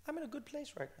 I'm in a good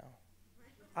place right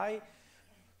now.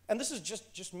 And this is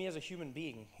just me as a human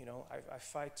being, you know. I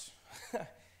fight.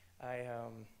 I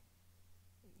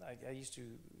used to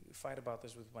fight about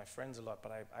this with my friends a lot,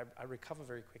 but I recover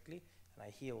very quickly and I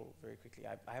heal very quickly.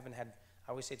 I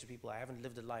always say to people, I haven't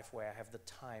lived a life where I have the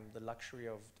luxury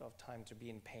of time to be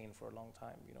in pain for a long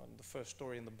time. You know, in the first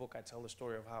story in the book, I tell the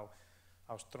story of how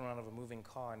I was thrown out of a moving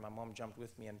car and my mom jumped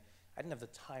with me, and I didn't have the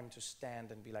time to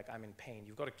stand and be like, I'm in pain.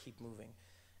 You've got to keep moving.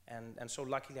 And so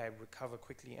luckily I recovered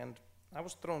quickly, and I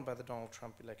was thrown by the Donald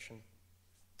Trump election,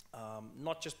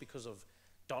 not just because of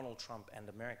Donald Trump and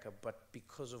America, but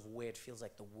because of where it feels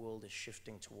like the world is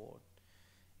shifting toward,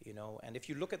 you know. And if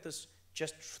you look at this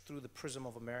just through the prism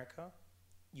of America,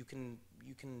 you can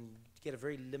get a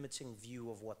very limiting view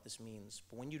of what this means.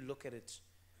 But when you look at it,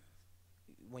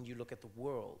 when you look at the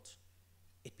world,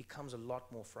 it becomes a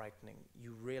lot more frightening.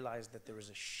 You realize that there is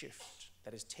a shift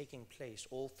that is taking place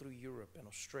all through Europe and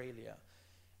Australia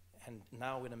and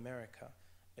now in America,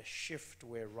 a shift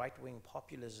where right-wing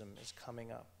populism is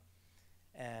coming up.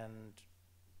 And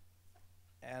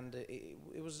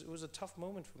it was a tough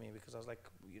moment for me, because I was like,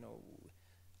 you know,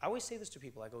 I always say this to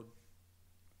people. I go,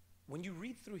 when you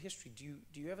read through history,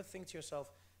 do you ever think to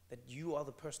yourself that you are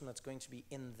the person that's going to be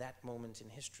in that moment in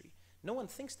history? No one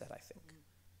thinks that, I think.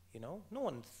 You know, no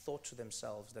one thought to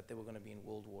themselves that they were going to be in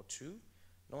World War II.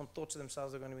 No one thought to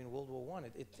themselves they're going to be in World War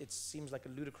I. It seems like a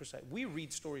ludicrous. We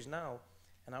read stories now,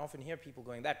 and I often hear people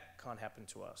going, that can't happen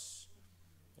to us.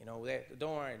 You know,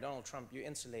 don't worry, Donald Trump, you're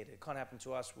insulated. It can't happen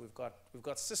to us. We've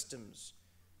got systems.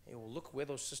 You know, look where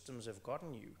those systems have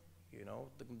gotten you. You know,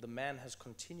 the man has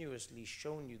continuously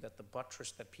shown you that the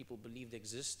buttress that people believed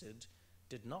existed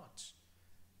did not.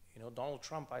 You know, Donald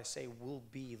Trump, I say, will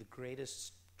be the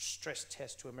greatest stress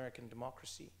test to American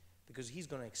democracy, because he's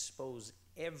going to expose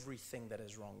everything that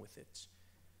is wrong with it.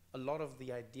 A lot of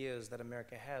the ideas that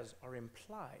America has are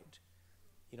implied.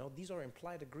 You know, these are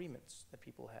implied agreements that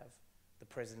people have. The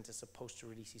president is supposed to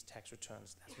release his tax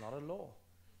returns. That's not a law.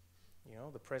 You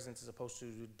know, the president is supposed to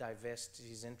divest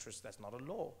his interests. That's not a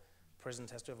law. The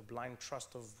president has to have a blind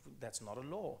trust of, that's not a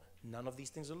law. None of these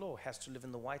things are law. Has to live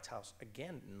in the White House.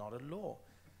 Again, not a law.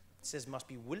 It says must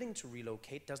be willing to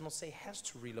relocate, does not say has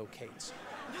to relocate.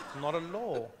 Not a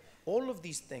law. All of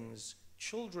these things,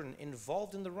 children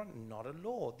involved in the run, not a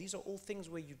law. These are all things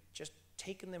where you've just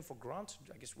taken them for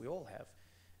granted. I guess we all have.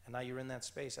 And now you're in that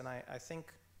space. And I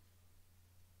think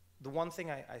the one thing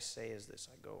I say is this.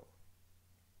 I go,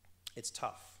 it's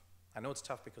tough. I know it's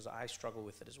tough because I struggle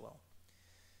with it as well.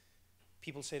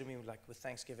 People say to me, like with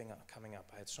Thanksgiving coming up,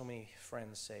 I had so many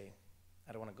friends say,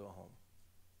 I don't want to go home.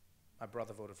 My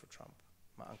brother voted for Trump.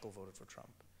 My uncle voted for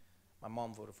Trump. My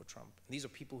mom voted for Trump. And these are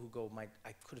people who go,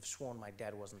 I could have sworn my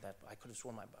dad wasn't that. I could have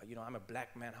sworn I'm a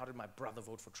black man. How did my brother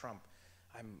vote for Trump?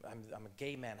 I'm a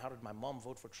gay man. How did my mom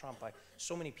vote for Trump?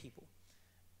 So many people.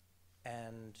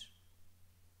 And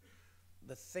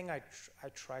the thing I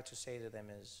try to say to them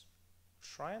is,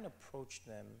 try and approach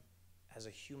them as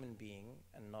a human being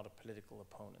and not a political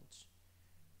opponent.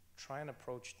 Try and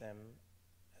approach them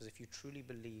as if you truly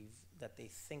believe that they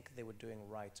think they were doing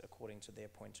right according to their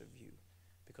point of view.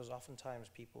 Because oftentimes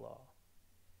people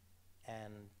are.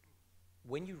 And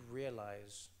when you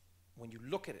realize, when you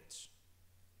look at it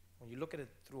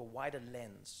through a wider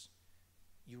lens,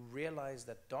 you realize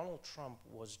that Donald Trump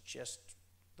was just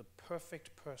the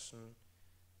perfect person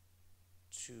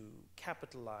to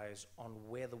capitalize on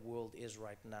where the world is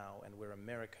right now and where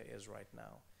America is right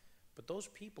now. But those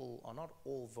people are not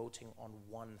all voting on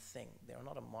one thing. They are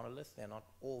not a monolith. They're not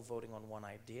all voting on one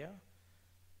idea.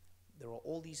 There are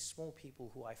all these small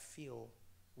people who I feel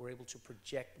were able to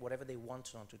project whatever they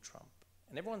wanted onto Trump.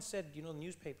 And everyone said, you know,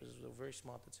 newspapers were very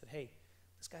smart that said, hey,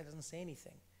 this guy doesn't say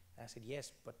anything. And I said,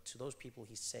 yes, but to those people,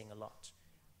 he's saying a lot.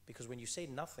 Because when you say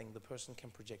nothing, the person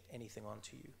can project anything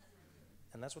onto you.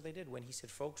 And that's what they did. When he said,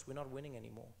 folks, we're not winning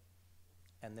anymore.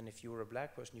 And then if you were a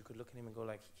black person, you could look at him and go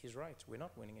like, he's right, we're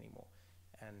not winning anymore.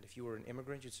 And if you were an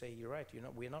immigrant, you'd say, you're right,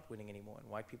 we're not winning anymore. And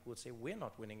white people would say, we're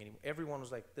not winning anymore. Everyone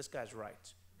was like, this guy's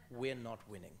right, we're not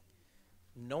winning.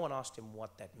 No one asked him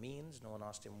what that means, no one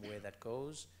asked him where that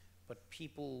goes, but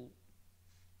people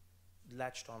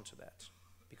latched onto that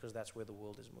because that's where the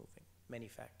world is moving. Many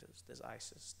factors. There's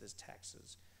ISIS, there's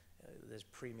taxes, there's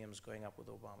premiums going up with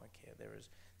Obamacare.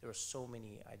 There are so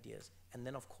many ideas. And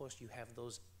then, of course, you have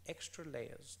those extra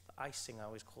layers, the icing, I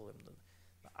always call them,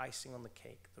 the icing on the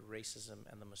cake, the racism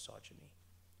and the misogyny.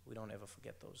 We don't ever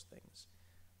forget those things.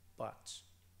 But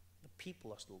the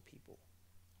people are still people.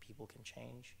 People can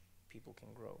change, people can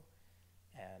grow.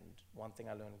 And one thing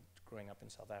I learned growing up in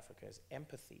South Africa is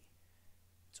empathy.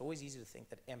 It's always easy to think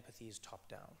that empathy is top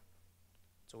down.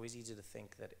 It's always easy to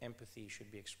think that empathy should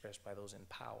be expressed by those in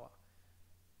power.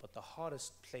 But the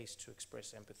hardest place to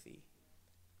express empathy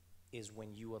is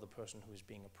when you are the person who is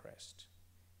being oppressed.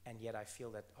 And yet I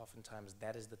feel that oftentimes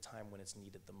that is the time when it's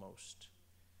needed the most.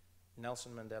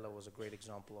 Nelson Mandela was a great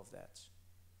example of that.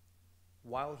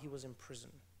 While he was in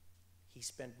prison, he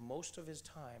spent most of his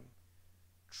time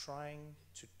trying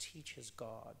to teach his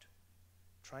God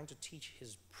trying to teach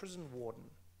his prison warden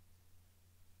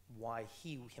why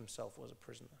he himself was a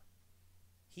prisoner.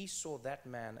 He saw that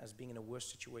man as being in a worse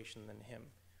situation than him.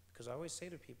 Because I always say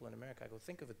to people in America, I go,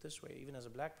 think of it this way, even as a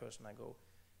black person, I go,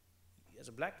 as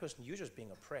a black person, you're just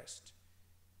being oppressed.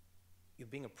 You're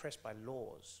being oppressed by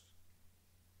laws.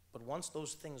 But once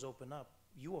those things open up,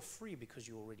 you are free because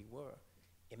you already were.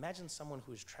 Imagine someone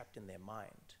who is trapped in their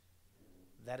mind.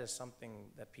 That is something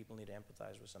that people need to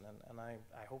empathize with, and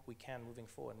I hope we can moving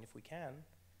forward. And if we can,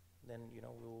 then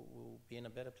we'll be in a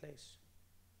better place.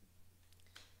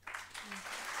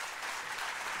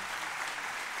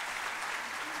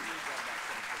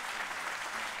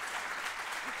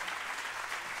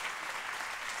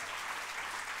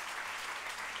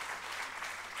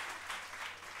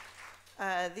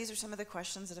 These are some of the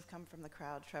questions that have come from the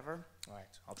crowd, Trevor. All right,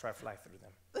 I'll try to fly through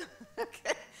them.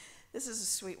 Okay. This is a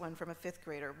sweet one from a 5th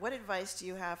grader. What advice do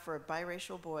you have for a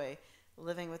biracial boy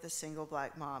living with a single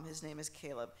black mom? His name is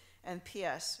Caleb. And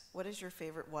P.S., what is your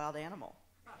favorite wild animal?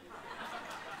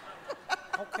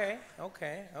 Okay.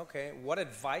 What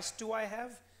advice do I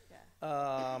have?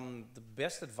 Yeah. The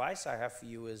best advice I have for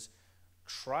you is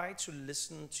try to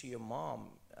listen to your mom.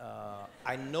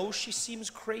 I know she seems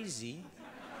crazy.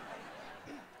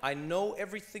 I know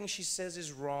everything she says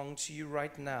is wrong to you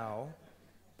right now,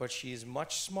 but she is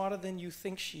much smarter than you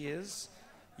think she is.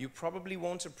 You probably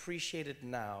won't appreciate it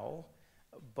now,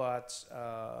 but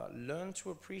learn to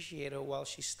appreciate her while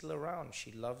she's still around.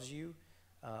 She loves you.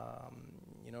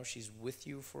 She's with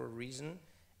you for a reason.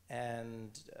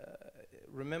 And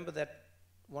remember that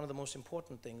one of the most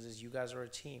important things is you guys are a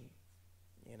team.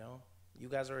 You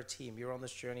guys are a team. You're on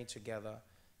this journey together.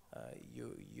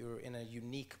 You're in a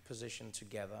unique position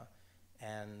together.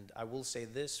 And I will say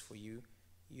this for you.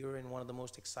 You're in one of the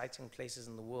most exciting places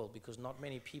in the world, because not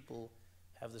many people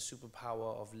have the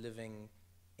superpower of living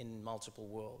in multiple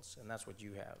worlds, and that's what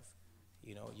you have.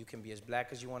 You can be as black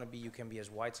as you want to be, you can be as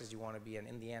white as you want to be, and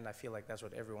in the end, I feel like that's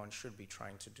what everyone should be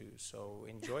trying to do. So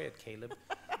enjoy it, Caleb.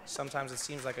 Sometimes it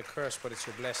seems like a curse, but it's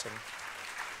your blessing.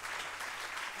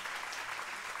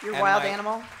 Your wild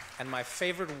animal? And my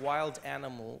favorite wild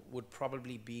animal would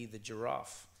probably be the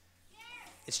giraffe.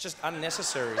 It's just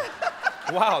unnecessary.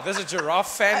 Wow, there's a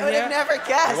giraffe fan here? I would have never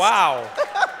guessed. Wow.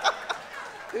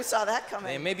 Who saw that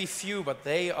coming? There may be few, but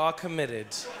they are committed.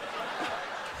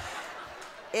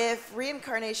 If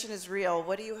reincarnation is real,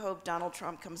 what do you hope Donald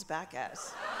Trump comes back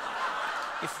as?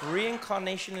 If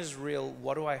reincarnation is real,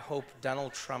 what do I hope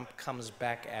Donald Trump comes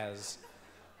back as?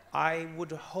 I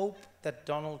would hope that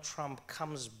Donald Trump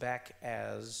comes back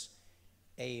as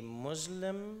a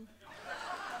Muslim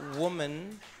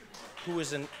woman who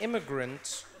is an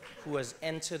immigrant who has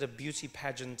entered a beauty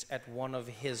pageant at one of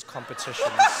his competitions.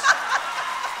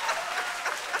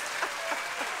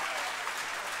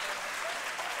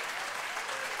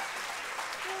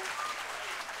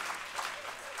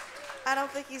 I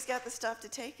don't think he's got the stuff to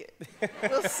take it.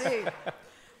 We'll see.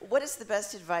 What is the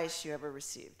best advice you ever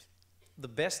received? The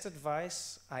best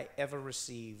advice I ever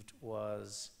received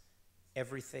was,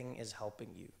 everything is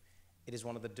helping you. It is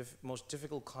one of the most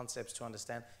difficult concepts to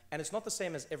understand. And it's not the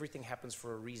same as everything happens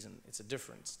for a reason. It's a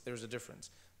difference. There's a difference.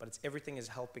 But it's everything is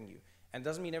helping you. And it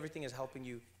doesn't mean everything is helping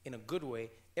you in a good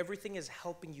way. Everything is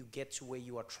helping you get to where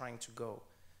you are trying to go.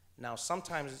 Now,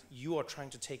 sometimes you are trying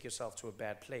to take yourself to a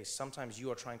bad place. Sometimes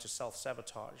you are trying to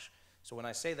self-sabotage. So when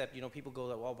I say that, people go,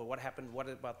 well, but what happened? What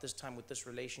about this time with this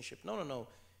relationship? No.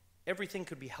 Everything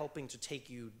could be helping to take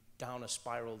you down a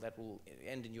spiral that will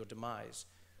end in your demise.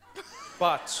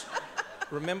 But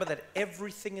remember that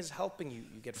everything is helping you.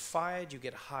 You get fired, you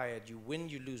get hired, you win,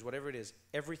 you lose, whatever it is.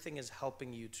 Everything is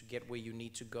helping you to get where you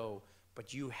need to go.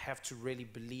 But you have to really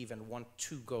believe and want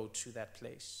to go to that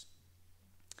place.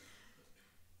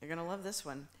 You're going to love this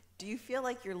one. Do you feel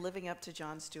like you're living up to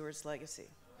Jon Stewart's legacy?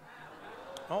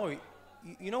 Oh,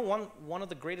 one of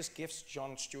the greatest gifts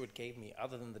Jon Stewart gave me,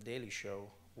 other than The Daily Show,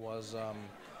 was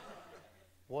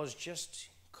just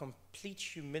complete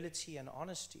humility and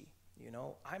honesty.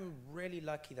 I'm really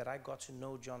lucky that I got to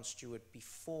know Jon Stewart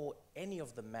before any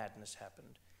of the madness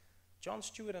happened. Jon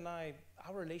Stewart and I,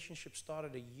 our relationship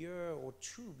started a year or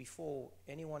two before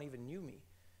anyone even knew me.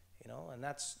 And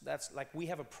that's like, we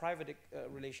have a private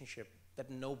relationship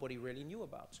that nobody really knew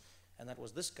about. And that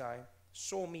was, this guy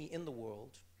saw me in the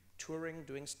world, touring,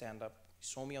 doing stand-up. He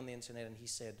saw me on the internet, and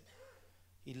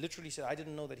he literally said, I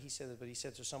didn't know that he said it, but he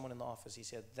said to someone in the office, he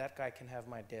said, that guy can have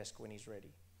my desk when he's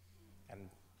ready. And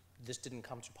this didn't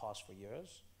come to pass for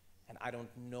years. And I don't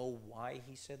know why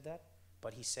he said that,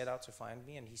 but he set out to find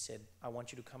me, and he said, I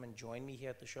want you to come and join me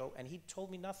here at the show. And he told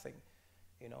me nothing.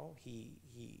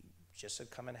 He just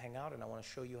said, come and hang out, and I want to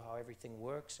show you how everything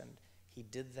works. And he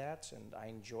did that, and I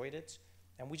enjoyed it,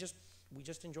 and we just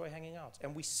enjoy hanging out,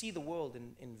 and we see the world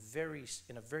in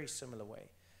a very similar way.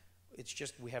 It's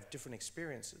just we have different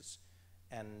experiences,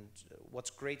 and what's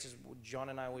great is John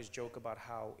and I always joke about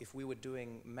how if we were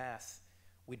doing math,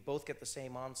 we'd both get the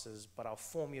same answers, but our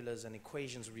formulas and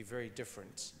equations would be very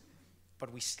different,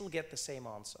 but we still get the same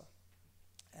answer.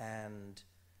 And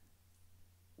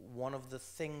one of the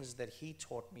things that he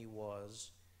taught me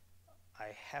was I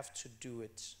have to do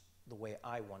it the way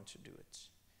I want to do it.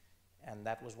 And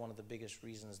that was one of the biggest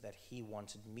reasons that he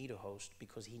wanted me to host,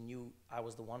 because he knew I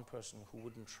was the one person who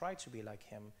wouldn't try to be like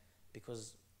him,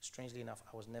 because strangely enough,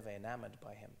 I was never enamored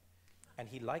by him. And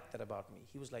he liked that about me.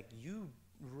 He was like, you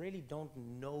really don't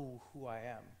know who I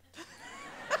am.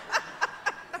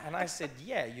 And I said,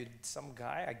 yeah, you're some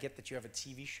guy. I get that you have a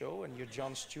TV show and you're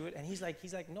Jon Stewart. And he's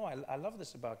like, no, I love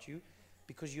this about you,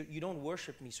 because you don't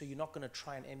worship me, so you're not going to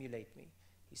try and emulate me.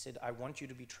 He said, I want you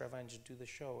to be Trevor and just do the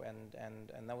show.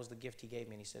 And that was the gift he gave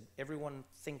me. And he said, everyone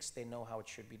thinks they know how it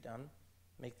should be done.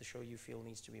 Make the show you feel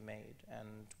needs to be made.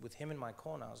 And with him in my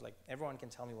corner, I was like, everyone can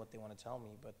tell me what they want to tell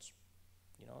me, but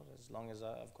you know, as long as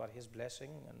I've got his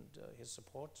blessing and his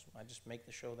support, I just make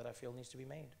the show that I feel needs to be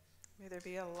made. May there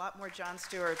be a lot more Jon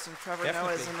Stewarts and Trevor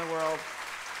Definitely. Noahs in the world.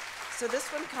 So this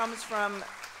one comes from,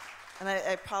 and I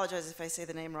apologize if I say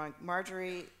the name wrong,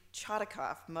 Marjorie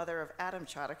Chodikoff, mother of Adam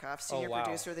Chodikoff, senior wow.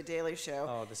 producer of The Daily Show.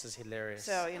 Oh, this is hilarious.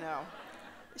 So, you know,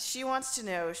 she wants to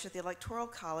know, should the Electoral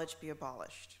College be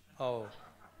abolished? Oh,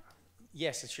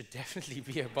 yes, it should definitely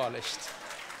be abolished.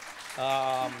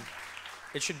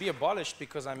 It should be abolished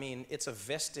because, I mean, it's a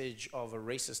vestige of a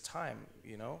racist time,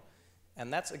 you know?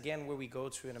 And that's, again, where we go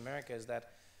to in America, is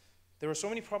that there are so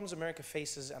many problems America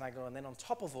faces, and then on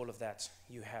top of all of that,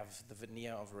 you have the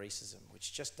veneer of racism,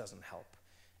 which just doesn't help.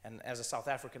 And as a South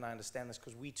African, I understand this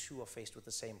because we too are faced with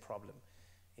the same problem.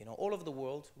 You know, all over the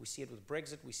world, we see it with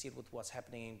Brexit, we see it with what's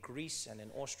happening in Greece and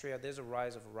in Austria. There's a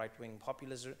rise of right-wing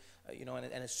populism, you know, and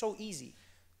it's so easy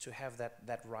to have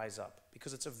that rise up,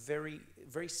 because it's a very,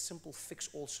 very simple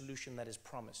fix-all solution that is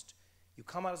promised. You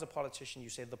come out as a politician, you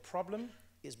say, the problem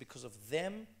is because of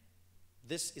them,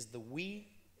 this is the we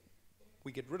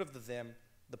get rid of the them,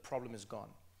 the problem is gone.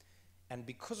 And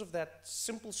because of that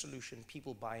simple solution,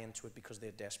 people buy into it because they're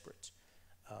desperate.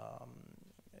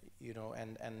 You know,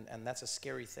 and that's a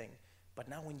scary thing. But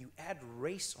now when you add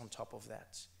race on top of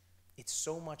that, it's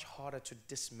so much harder to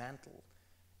dismantle,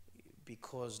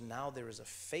 because now there is a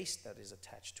face that is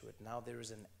attached to it. Now there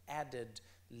is an added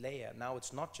layer. Now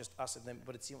it's not just us and them,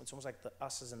 but it's almost like the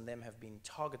us's and them have been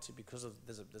targeted because of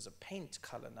there's a paint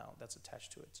color now that's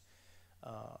attached to it.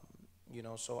 You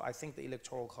know, so I think the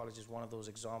Electoral College is one of those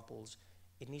examples.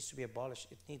 It needs to be abolished.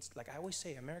 It needs, like I always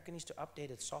say, America needs to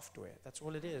update its software. That's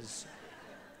all it is.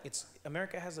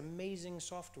 America has amazing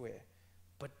software,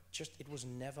 but just it was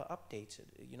never updated.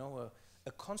 You know,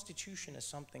 a constitution is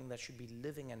something that should be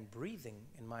living and breathing,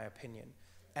 in my opinion.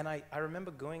 And I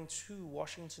remember going to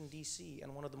Washington, D.C.,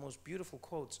 and one of the most beautiful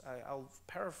quotes, I'll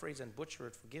paraphrase and butcher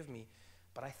it, forgive me,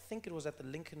 but I think it was at the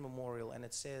Lincoln Memorial, and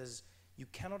it says, you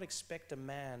cannot expect a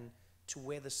man to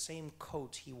wear the same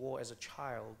coat he wore as a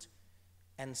child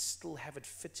and still have it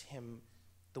fit him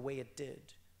the way it did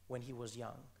when he was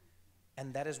young.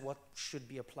 And that is what should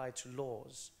be applied to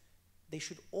laws. They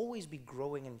should always be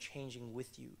growing and changing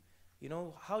with you. You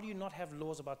know, how do you not have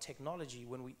laws about technology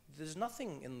when there's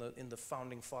nothing in the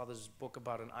Founding Fathers' book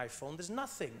about an iPhone. There's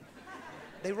nothing.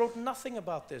 They wrote nothing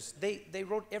about this. They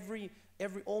wrote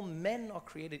all men are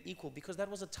created equal, because that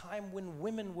was a time when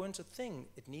women weren't a thing.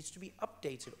 It needs to be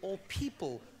updated. All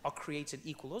people are created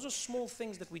equal. Those are small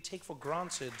things that we take for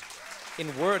granted in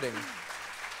wording.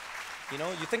 You know,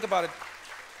 you think about it,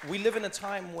 we live in a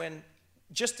time when,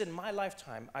 just in my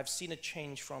lifetime, I've seen a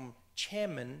change from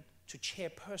chairman to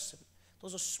chairperson.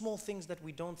 Those are small things that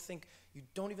we don't think, you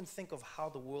don't even think of how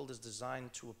the world is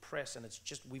designed to oppress, and it's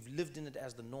just, we've lived in it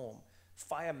as the norm.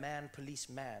 Fireman,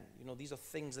 policeman, you know, these are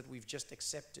things that we've just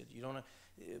accepted. You don't know,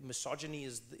 misogyny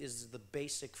is the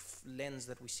basic lens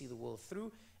that we see the world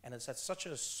through, and it's at such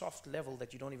a soft level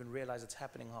that you don't even realize it's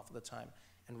happening half of the time.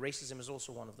 And racism is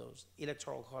also one of those.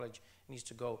 Electoral College needs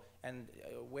to go, and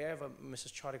wherever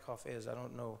Mrs. Chodikoff is, I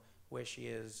don't know where she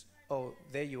is. Oh,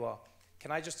 there you are.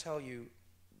 Can I just tell you,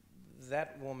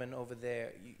 that woman over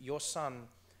there, your son,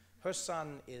 her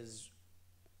son is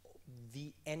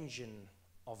the engine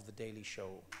of The Daily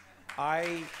Show.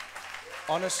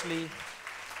 Honestly,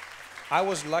 I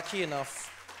was lucky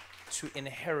enough to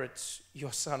inherit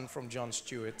your son from Jon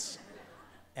Stewart,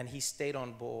 and he stayed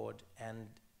on board, and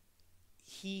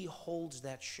he holds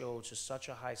that show to such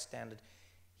a high standard.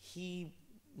 He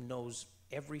knows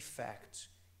every fact.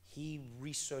 He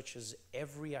researches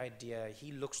every idea.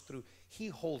 He looks through. He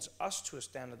holds us to a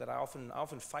standard that I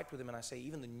often fight with him, and I say,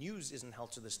 even the news isn't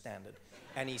held to the standard.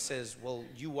 And he says, well,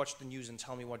 you watch the news and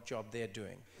tell me what job they're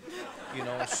doing. You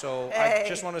know, so Hey. I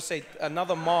just want to say,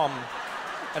 another mom,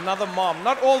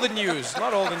 not all the news,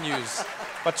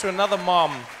 but to another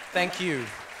mom, thank you.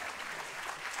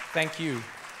 Thank you.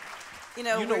 You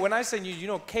know, When I say news, you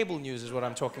know, cable news is what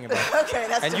I'm talking about. okay,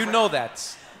 that's And different. you know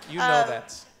that. You know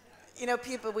that. You know,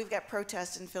 people, we've got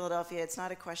protests in Philadelphia. It's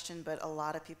not a question, but a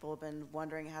lot of people have been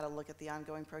wondering how to look at the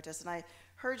ongoing protests. And I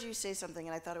heard you say something,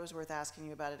 and I thought it was worth asking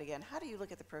you about it again. How do you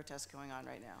look at the protests going on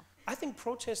right now? I think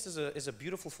protest is a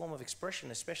beautiful form of expression,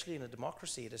 especially in a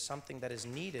democracy. It is something that is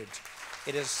needed.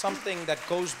 It is something that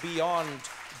goes beyond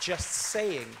just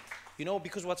saying, you know,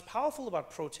 because what's powerful about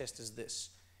protest is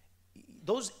this.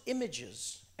 Those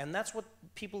images, and that's what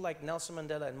people like Nelson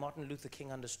Mandela and Martin Luther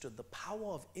King understood, the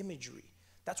power of imagery.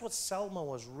 That's what Selma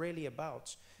was really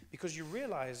about, because you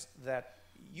realize that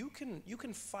you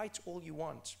can fight all you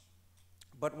want,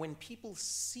 but when people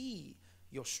see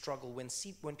your struggle, when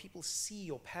people see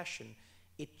your passion,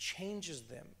 it changes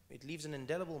them. It leaves an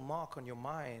indelible mark on your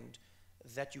mind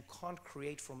that you can't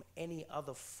create from any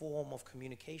other form of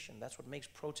communication. That's what makes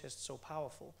protest so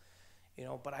powerful, you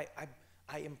know. But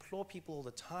I implore people all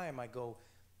the time. I go,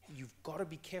 you've got to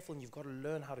be careful, and you've got to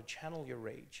learn how to channel your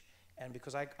rage. And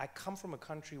because I come from a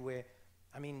country where,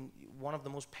 I mean, one of the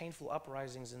most painful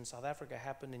uprisings in South Africa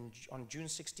happened on June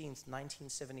 16th,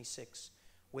 1976,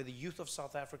 where the youth of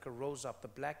South Africa rose up, the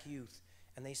black youth,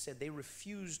 and they said they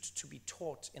refused to be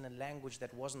taught in a language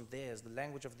that wasn't theirs, the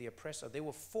language of the oppressor. They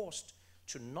were forced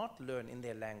to not learn in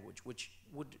their language, which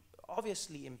would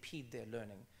obviously impede their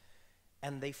learning.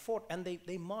 And they fought, and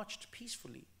they marched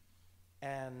peacefully.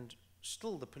 And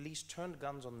still the police turned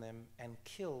guns on them and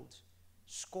killed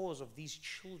scores of these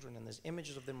children, and there's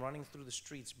images of them running through the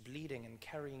streets, bleeding and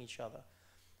carrying each other.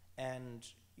 And,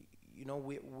 you know,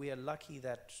 we are lucky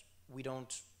that we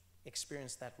don't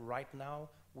experience that right now.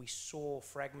 We saw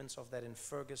fragments of that in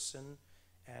Ferguson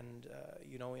and,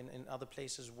 you know, in other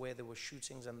places where there were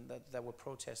shootings and that were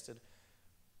protested.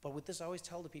 But with this, I always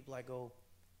tell the people, I go,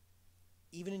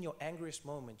 even in your angriest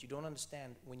moment, you don't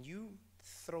understand, when you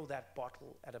throw that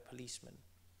bottle at a policeman,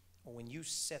 or when you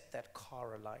set that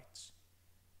car alight,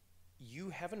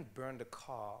 you haven't burned a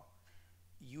car,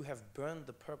 you have burned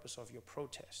the purpose of your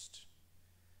protest.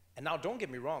 And now don't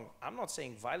get me wrong, I'm not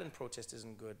saying violent protest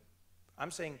isn't good. I'm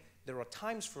saying there are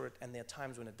times for it and there are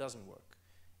times when it doesn't work.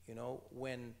 You know,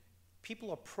 when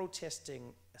people are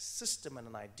protesting a system and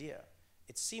an idea,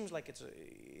 it seems like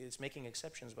it's making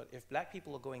exceptions, but if black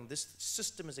people are going, this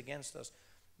system is against us,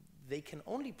 they can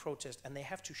only protest, and they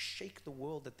have to shake the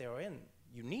world that they're in.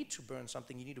 You need to burn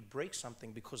something, you need to break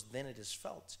something, because then it is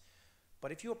felt.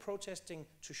 But if you're protesting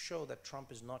to show that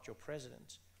Trump is not your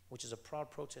president, which is a proud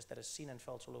protest that is seen and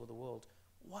felt all over the world,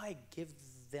 why give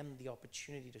them the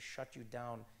opportunity to shut you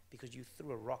down because you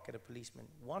threw a rock at a policeman?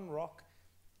 One rock,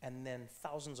 and then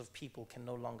thousands of people can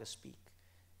no longer speak.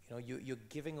 You know, you're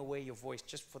giving away your voice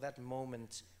just for that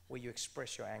moment where you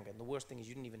express your anger. And the worst thing is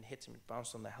you didn't even hit him, it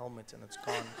bounced on the helmet and it's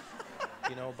gone.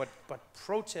 You know, but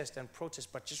protest and protest,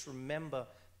 but just remember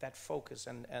that focus.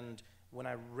 And when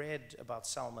I read about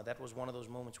Selma, that was one of those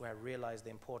moments where I realized the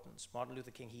importance. Martin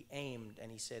Luther King, he aimed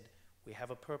and he said, we have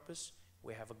a purpose,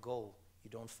 we have a goal. You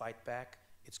don't fight back,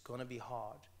 it's gonna be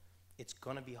hard. It's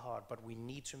gonna be hard, but we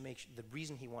need to make sure, the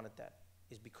reason he wanted that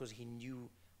is because he knew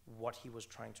what he was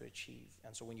trying to achieve.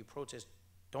 And so when you protest,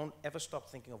 don't ever stop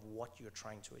thinking of what you're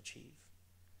trying to achieve.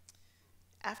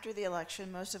 After the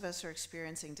election, most of us are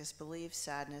experiencing disbelief,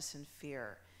 sadness, and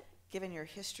fear. Given your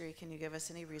history, can you give us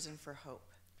any reason for hope?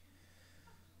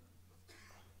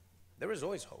 There is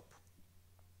always hope.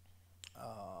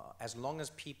 As long as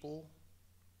people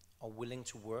are willing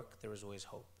to work, there is always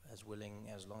hope. As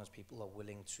long as people are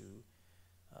willing to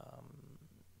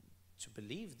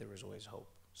believe, there is always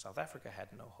hope. South Africa had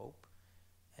no hope,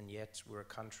 and yet we're a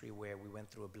country where we went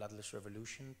through a bloodless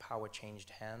revolution, power changed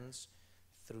hands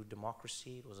through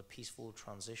democracy, it was a peaceful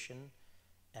transition,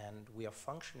 and we are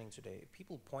functioning today.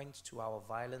 People point to our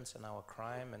violence and our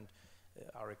crime and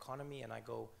our economy, and I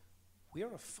go, we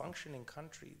are a functioning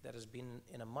country that has been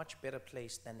in a much better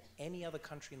place than any other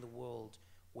country in the world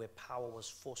where power was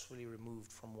forcefully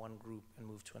removed from one group and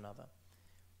moved to another.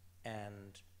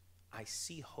 And I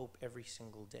see hope every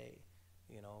single day.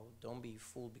 You know, don't be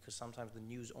fooled, because sometimes the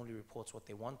news only reports what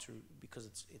they want to, because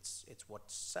it's what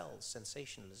sells,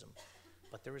 sensationalism.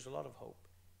 But there is a lot of hope.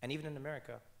 And even in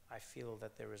America, I feel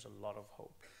that there is a lot of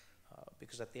hope.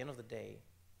 Because at the end of the day,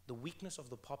 the weakness of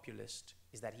the populist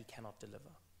is that he cannot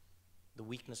deliver. The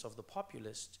weakness of the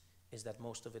populist is that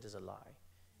most of it is a lie.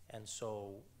 And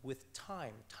so with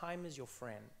time, time is your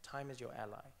friend, time is your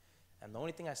ally. And the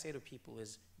only thing I say to people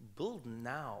is build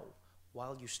now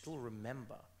while you still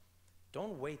remember.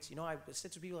 Don't wait. You know, I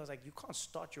said to people, I was like, you can't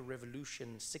start your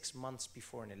revolution 6 months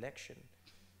before an election.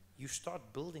 You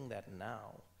start building that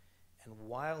now. And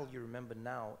while you remember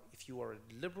now, if you are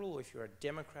a liberal, or if you're a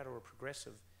Democrat or a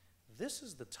progressive, this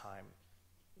is the time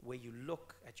where you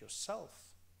look at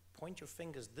yourself, point your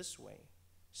fingers this way,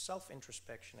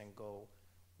 self-introspection, and go,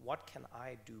 what can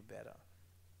I do better?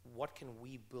 What can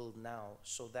we build now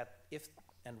so that if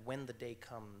and when the day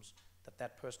comes that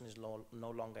that person is no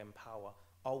longer in power,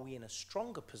 are we in a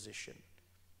stronger position?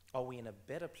 Are we in a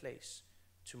better place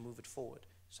to move it forward?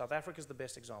 South Africa is the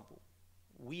best example.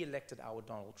 We elected our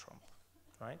Donald Trump,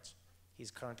 right?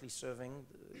 He's currently serving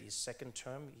his second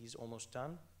term. He's almost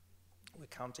done. We're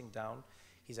counting down.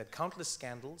 He's had countless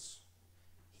scandals.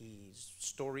 His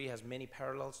story has many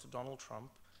parallels to Donald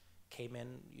Trump. Came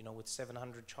in, you know, with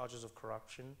 700 charges of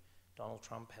corruption. Donald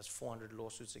Trump has 400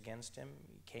 lawsuits against him.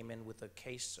 He came in with a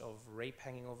case of rape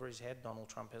hanging over his head. Donald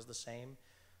Trump has the same.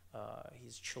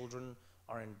 His children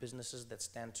are in businesses that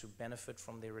stand to benefit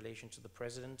from their relation to the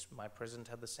president. My president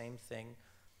had the same thing.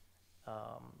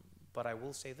 But I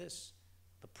will say this,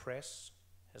 the press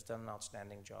has done an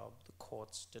outstanding job. The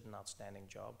courts did an outstanding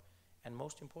job. And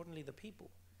most importantly, the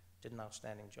people did an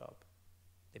outstanding job.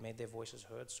 They made their voices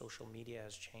heard. Social media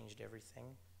has changed everything.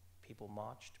 People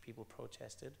marched, people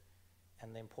protested,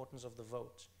 and the importance of the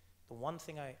vote. The one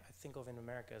thing I think of in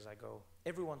America is I go,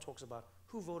 everyone talks about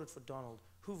who voted for Donald,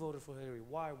 who voted for Hillary,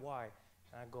 why?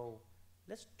 And I go,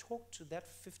 let's talk to that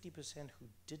 50% who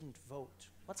didn't vote.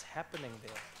 What's happening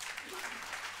there?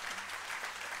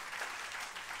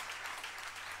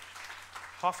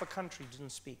 Half a country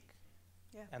didn't speak.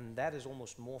 Yeah. And that is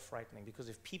almost more frightening, because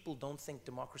if people don't think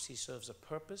democracy serves a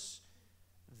purpose,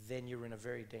 then you're in a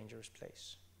very dangerous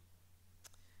place.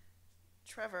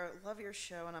 Trevor, love your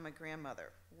show, and I'm a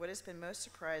grandmother. What has been most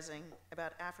surprising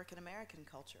about African American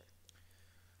culture?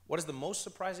 What is the most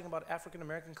surprising about African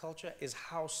American culture is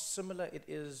how similar it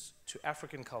is to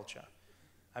African culture.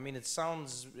 I mean, it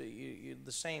sounds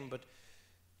the same, but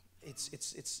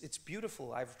it's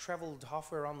beautiful. I've traveled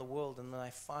halfway around the world, and then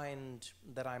I find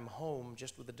that I'm home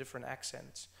just with a different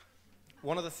accent.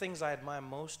 One of the things I admire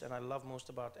most and I love most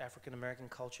about African American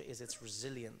culture is its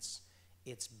resilience,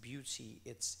 its beauty,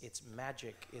 its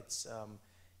magic, its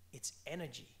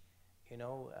energy. You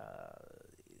know,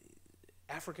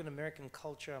 African American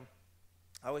culture,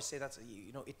 I always say that's,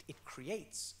 you know, it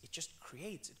creates. It just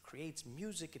creates. It creates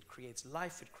music, it creates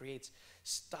life, it creates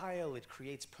style, it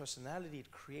creates personality,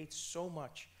 it creates so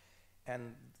much.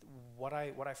 And what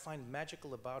I find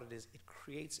magical about it is it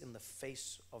creates in the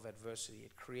face of adversity.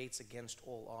 It creates against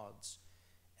all odds.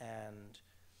 And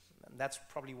that's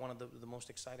probably one of the most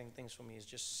exciting things for me, is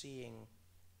just seeing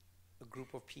a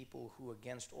group of people who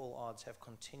against all odds have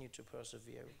continued to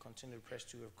persevere, continued to press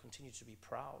to, have continued to be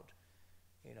proud.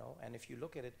 You know, and if you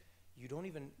look at it, you don't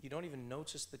even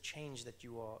notice the change that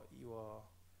you're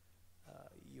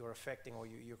affecting, or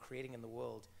you're creating in the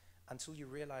world, until you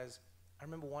realize. I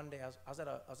remember one day I was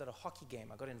at a hockey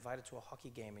game. I got invited to a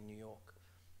hockey game in New York,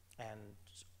 and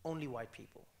only white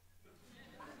people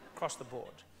across the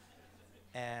board.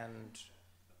 And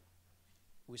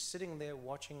we're sitting there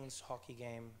watching this hockey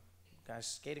game, guys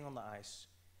skating on the ice,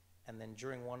 and then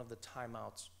during one of the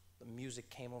timeouts, the music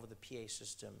came over the PA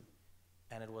system,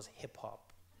 and it was hip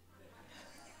hop.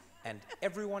 And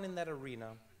everyone in that arena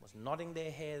was nodding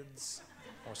their heads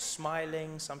or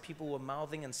smiling. Some people were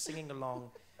mouthing and singing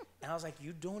along. And I was like,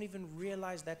 you don't even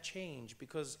realize that change,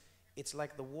 because it's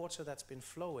like the water that's been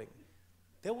flowing.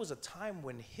 There was a time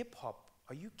when hip hop,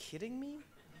 are you kidding me?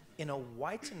 In a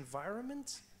white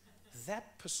environment,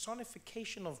 that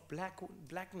personification of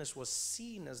blackness was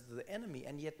seen as the enemy,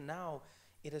 and yet now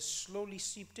it has slowly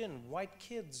seeped in. White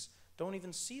kids don't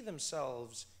even see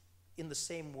themselves in the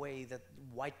same way that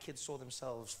white kids saw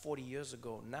themselves 40 years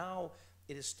ago. Now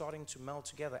it is starting to meld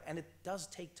together, and it does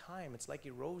take time. It's like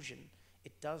erosion.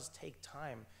 It does take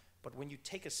time. But when you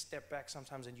take a step back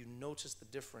sometimes and you notice the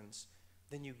difference,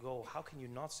 then you go, how can you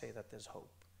not say that there's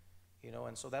hope? You know,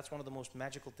 and so that's one of the most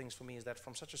magical things for me, is that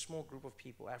from such a small group of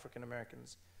people, African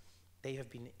Americans, they have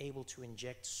been able to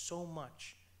inject so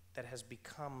much that has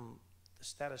become the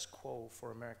status quo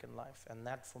for American life. And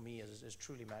that for me is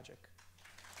truly magic.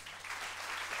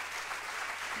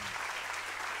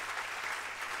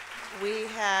 We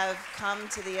have come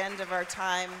to the end of our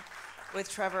time with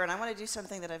Trevor, and I want to do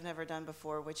something that I've never done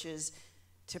before, which is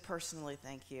to personally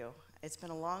thank you. It's been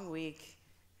a long week,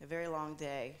 a very long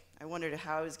day. I wondered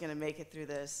how I was going to make it through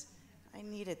this. I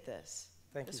needed this.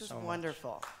 Thank you so much. This was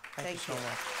wonderful. Thank you so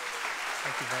much.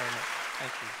 Thank you very much.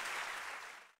 Thank you.